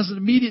 Why? Well, it has an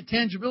immediate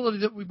tangibility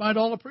that we might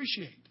all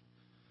appreciate.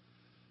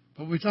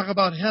 But when we talk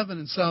about heaven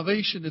and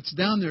salvation, it's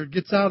down there. It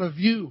gets out of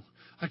view.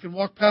 I can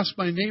walk past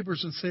my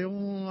neighbors and say,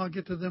 oh, I'll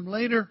get to them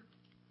later.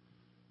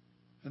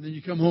 And then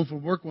you come home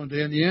from work one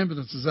day and the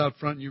ambulance is out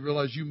front and you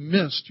realize you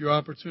missed your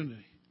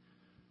opportunity.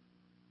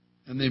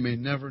 And they may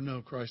never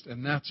know Christ.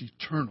 And that's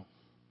eternal.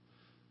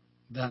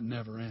 That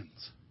never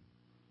ends.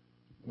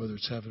 Whether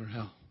it's heaven or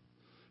hell.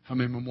 How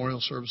many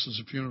memorial services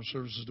and funeral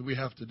services do we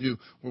have to do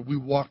where we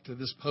walk to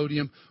this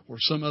podium or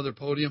some other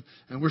podium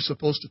and we're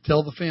supposed to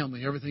tell the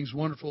family everything's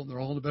wonderful and they're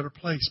all in a better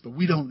place, but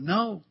we don't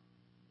know.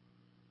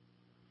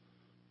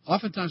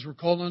 Oftentimes we're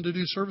called on to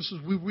do services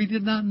we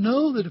did not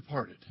know the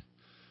departed.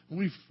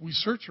 And we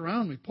search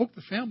around, we poke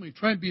the family,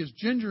 try and be as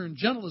ginger and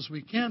gentle as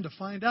we can to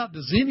find out,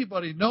 does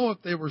anybody know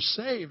if they were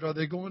saved? Are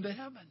they going to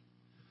heaven?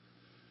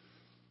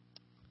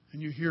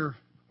 And you hear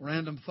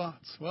random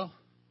thoughts. Well,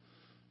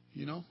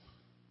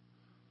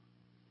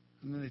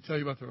 and then they tell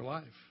you about their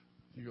life.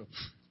 You go,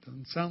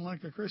 doesn't sound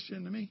like a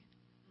Christian to me.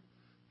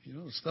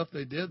 The stuff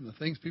they did and the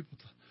things people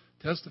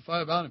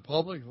testify about in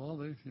public. Well,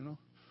 And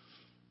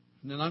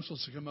then I'm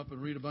supposed to come up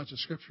and read a bunch of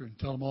Scripture and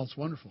tell them all it's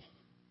wonderful.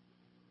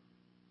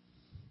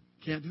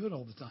 Can't do it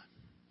all the time.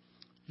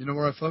 You know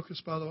where I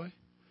focus, by the way?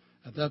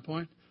 At that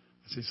point,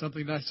 I say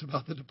something nice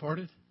about the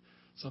departed,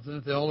 something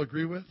that they all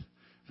agree with,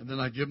 and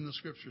then I give them the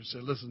Scripture and say,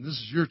 listen, this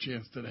is your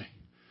chance today.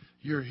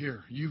 You're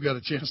here. You've got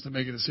a chance to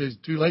make a decision.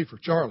 Too late for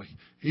Charlie.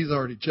 He's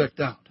already checked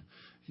out.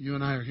 You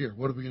and I are here.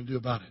 What are we going to do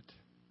about it?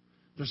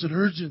 There's an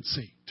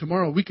urgency.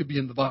 Tomorrow we could be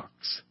in the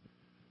box.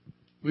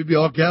 We'd be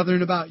all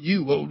gathering about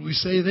you. What would we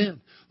say then?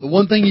 The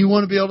one thing you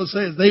want to be able to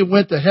say is they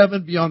went to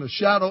heaven beyond a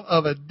shadow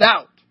of a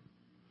doubt.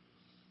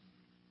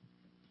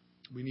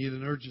 We need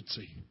an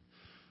urgency.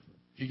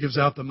 He gives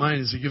out the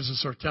minds. He gives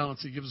us our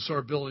talents. He gives us our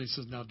ability. He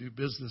says, now do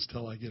business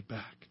till I get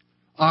back.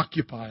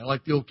 Occupy.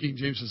 Like the old King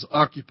James says,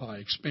 occupy.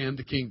 Expand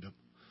the kingdom.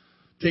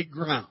 Take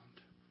ground.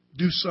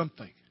 Do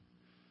something.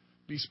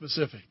 Be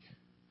specific.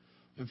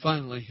 And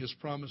finally, His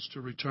promise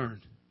to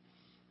return.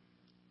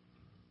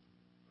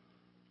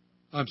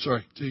 I'm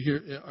sorry, to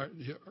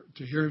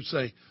hear Him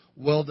say,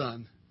 well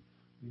done,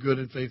 good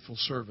and faithful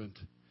servant,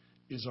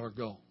 is our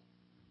goal.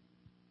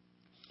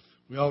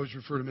 We always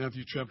refer to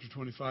Matthew chapter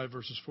 25,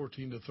 verses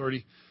 14 to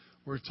 30,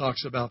 where it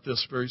talks about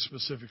this very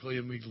specifically,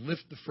 and we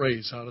lift the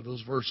phrase out of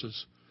those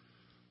verses.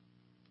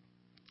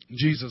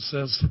 Jesus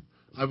says,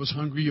 I was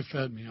hungry, you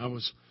fed me. I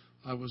was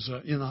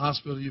in the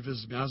hospital, you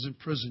visited me. I was in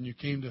prison, you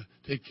came to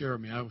take care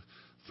of me. I was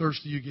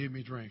thirsty, you gave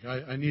me drink.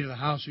 I needed a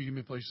house, you gave me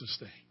a place to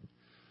stay.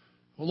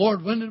 Well,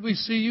 Lord, when did we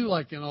see you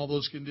like in all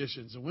those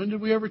conditions? And when did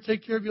we ever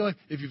take care of you like?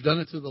 If you've done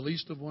it to the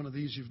least of one of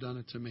these, you've done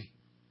it to me.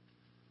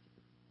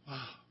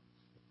 Wow.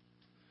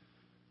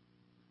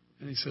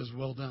 And He says,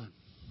 well done,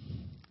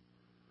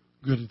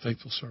 good and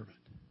faithful servant.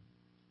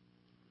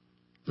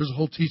 There's a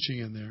whole teaching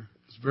in there.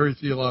 It's very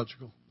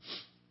theological.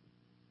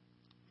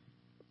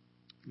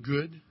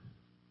 Good.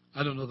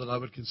 I don't know that I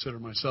would consider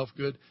myself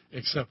good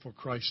except for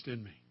Christ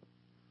in me.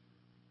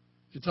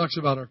 It talks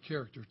about our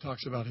character. It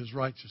talks about His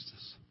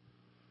righteousness.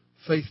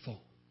 Faithful.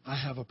 I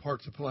have a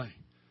part to play.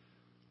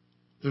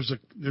 There's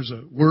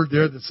a word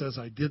there that says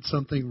I did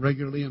something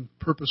regularly and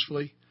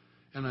purposefully,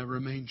 and I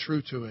remained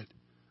true to it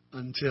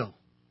until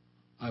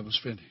I was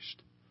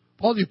finished.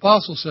 Paul the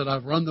Apostle said,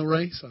 I've run the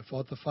race, I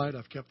fought the fight,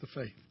 I've kept the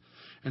faith.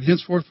 And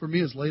henceforth for me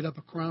is laid up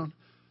a crown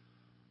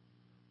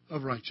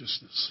of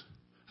righteousness.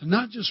 And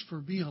not just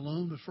for me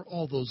alone, but for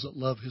all those that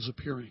love His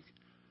appearing.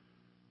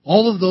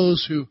 All of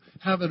those who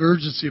have an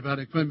urgency about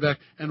Him coming back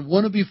and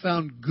want to be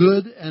found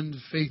good and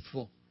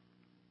faithful.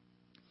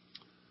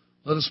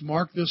 Let us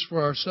mark this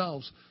for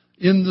ourselves.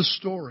 In the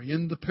story,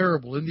 in the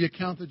parable, in the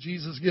account that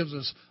Jesus gives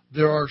us,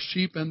 there are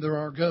sheep and there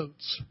are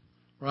goats.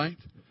 Right?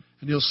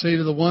 And He'll say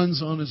to the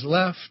ones on His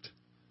left,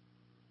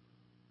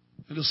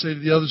 and He'll say to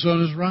the others on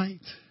His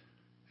right.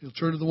 He'll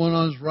turn to the one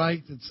on His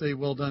right and say,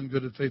 well done,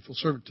 good and faithful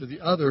servant. To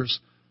the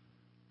others,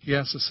 He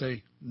has to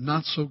say,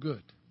 not so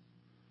good,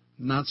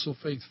 not so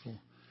faithful.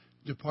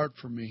 Depart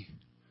from me,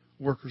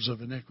 workers of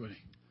iniquity.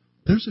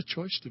 There's a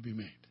choice to be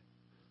made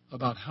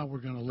about how we're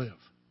going to live.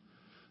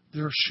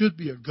 There should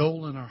be a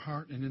goal in our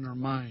heart and in our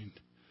mind.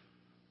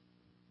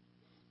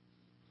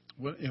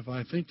 If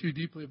I think too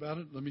deeply about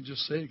it, let me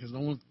just say it because I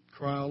don't want to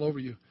cry all over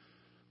you.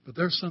 But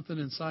there's something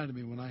inside of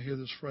me when I hear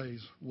this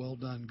phrase, well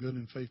done, good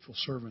and faithful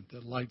servant,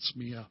 that lights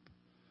me up.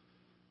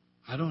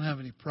 I don't have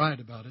any pride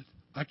about it.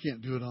 I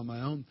can't do it on my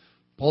own.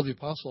 Paul the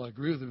Apostle, I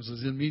agree with him,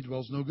 says, in me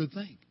dwells no good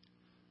thing.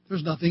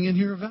 There's nothing in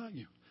here of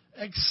value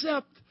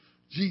except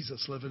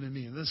Jesus living in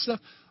me. And this stuff,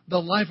 the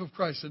life of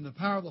Christ and the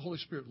power of the Holy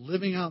Spirit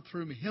living out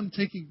through me, Him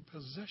taking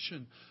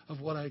possession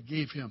of what I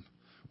gave Him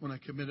when I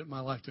committed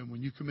my life to Him,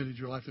 when you committed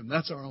your life to Him.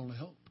 That's our only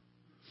hope.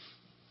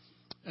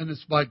 And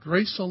it's by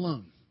grace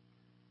alone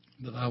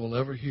that I will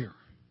ever hear,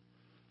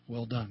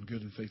 well done,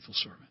 good and faithful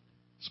servant.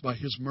 It's by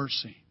His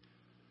mercy.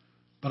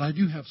 But I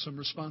do have some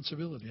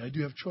responsibility. I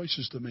do have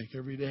choices to make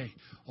every day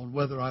on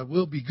whether I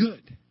will be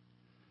good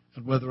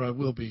and whether I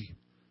will be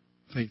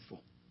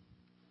faithful.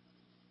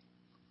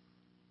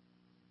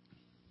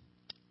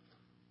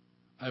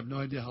 I have no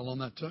idea how long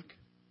that took,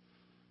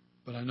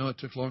 but I know it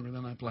took longer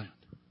than I planned.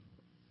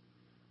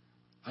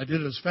 I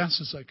did it as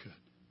fast as I could.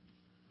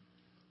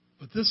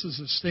 But this is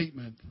a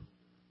statement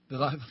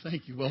that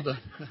thank you, well done.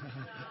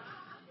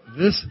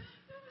 This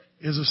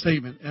is a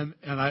statement, and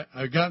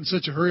I got in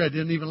such a hurry I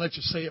didn't even let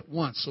you say it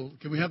once. So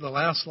can we have the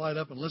last slide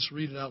up and let's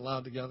read it out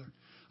loud together?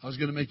 I was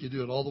going to make you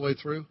do it all the way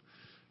through,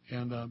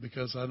 and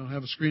because I don't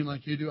have a screen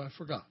like you do, I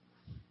forgot.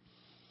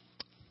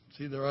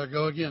 See, there I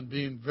go again,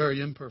 being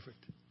very imperfect.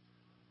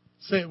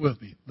 Say it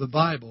with me. The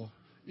Bible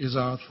is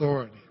our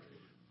authority.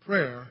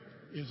 Prayer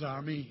is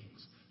our means.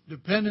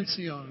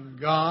 Dependency on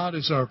God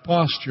is our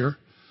posture.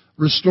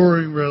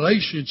 Restoring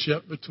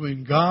relationship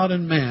between God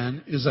and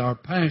man is our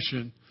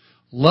passion.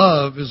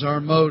 Love is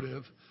our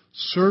motive.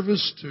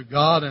 Service to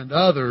God and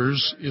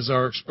others is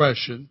our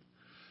expression.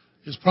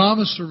 His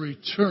promise to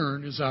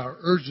return is our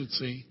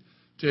urgency.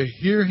 To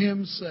hear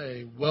Him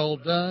say, well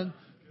done,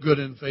 good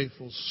and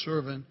faithful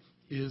servant,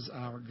 is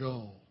our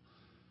goal.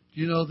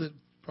 Do you know that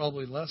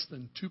probably less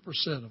than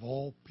 2% of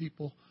all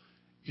people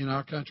in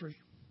our country,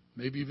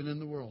 maybe even in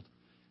the world,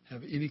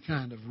 have any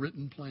kind of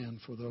written plan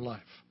for their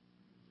life?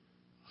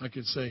 I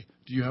could say,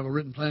 do you have a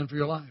written plan for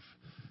your life?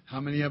 How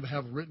many of you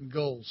have written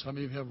goals? How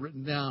many of you have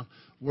written down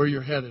where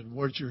you're headed,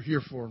 what you're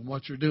here for, and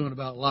what you're doing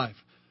about life?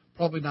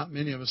 Probably not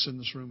many of us in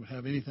this room would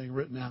have anything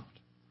written out.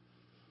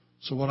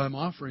 So what I'm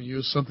offering you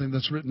is something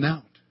that's written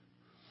out.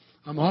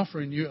 I'm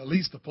offering you at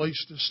least a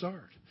place to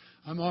start.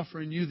 I'm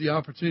offering you the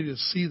opportunity to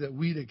see that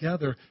we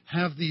together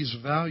have these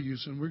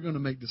values, and we're going to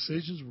make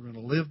decisions. We're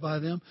going to live by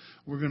them.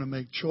 We're going to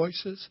make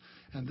choices.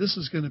 And this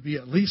is going to be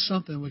at least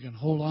something we can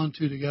hold on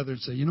to together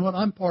and say, you know what,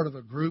 I'm part of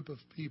a group of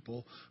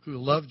people who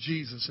love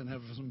Jesus and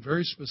have some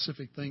very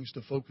specific things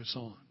to focus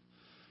on.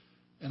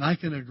 and I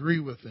can agree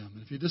with them.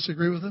 And if you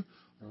disagree with them,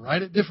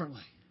 write it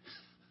differently.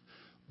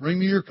 Bring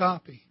me your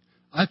copy.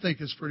 I think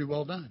it's pretty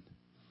well done.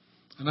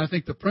 And I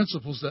think the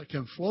principles that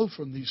can flow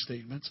from these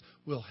statements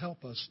will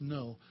help us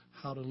know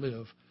how to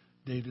live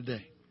day to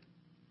day.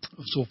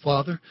 So,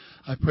 Father,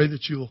 I pray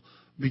that you'll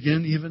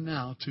begin even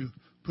now to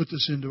put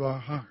this into our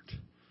heart.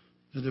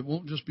 That it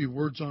won't just be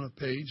words on a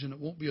page, and it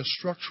won't be a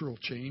structural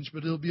change,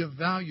 but it'll be a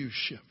value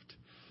shift.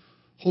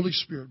 Holy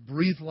Spirit,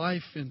 breathe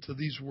life into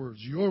these words,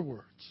 your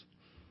words.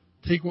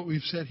 Take what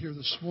we've said here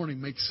this morning,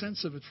 make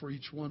sense of it for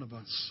each one of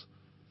us.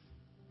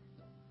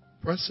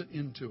 Press it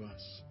into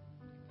us.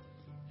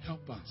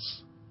 Help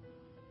us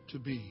to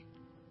be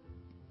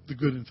the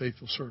good and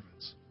faithful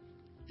servants.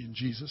 In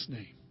Jesus'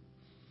 name,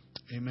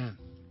 amen.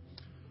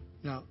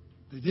 Now,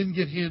 they didn't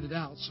get handed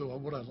out, so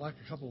what I'd like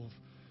a couple of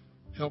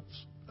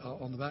helps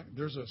on the back.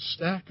 There's a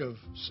stack of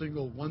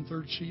single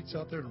 1/3 sheets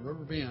out there and a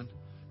rubber band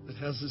that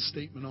has this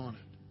statement on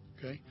it.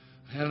 Okay?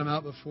 I had them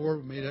out before.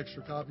 We made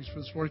extra copies for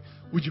this morning.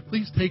 Would you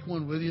please take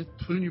one with you,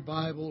 put it in your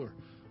Bible, or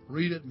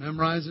read it,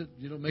 memorize it.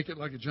 Make it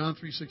like a John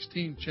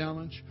 3:16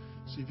 challenge.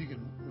 See if you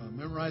can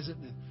memorize it.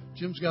 And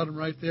Jim's got them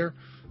right there.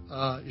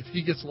 If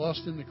he gets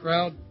lost in the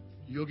crowd,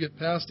 you'll get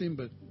past him.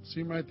 But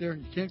see him right there?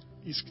 You can't.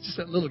 He's just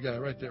that little guy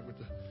right there with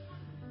the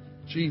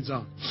jeans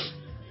on.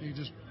 You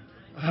just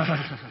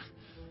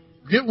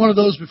get one of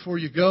those before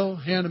you go.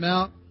 Hand them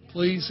out,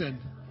 please, and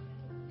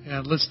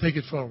let's take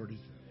it forward.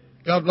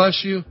 God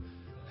bless you.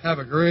 Have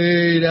a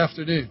great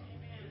afternoon.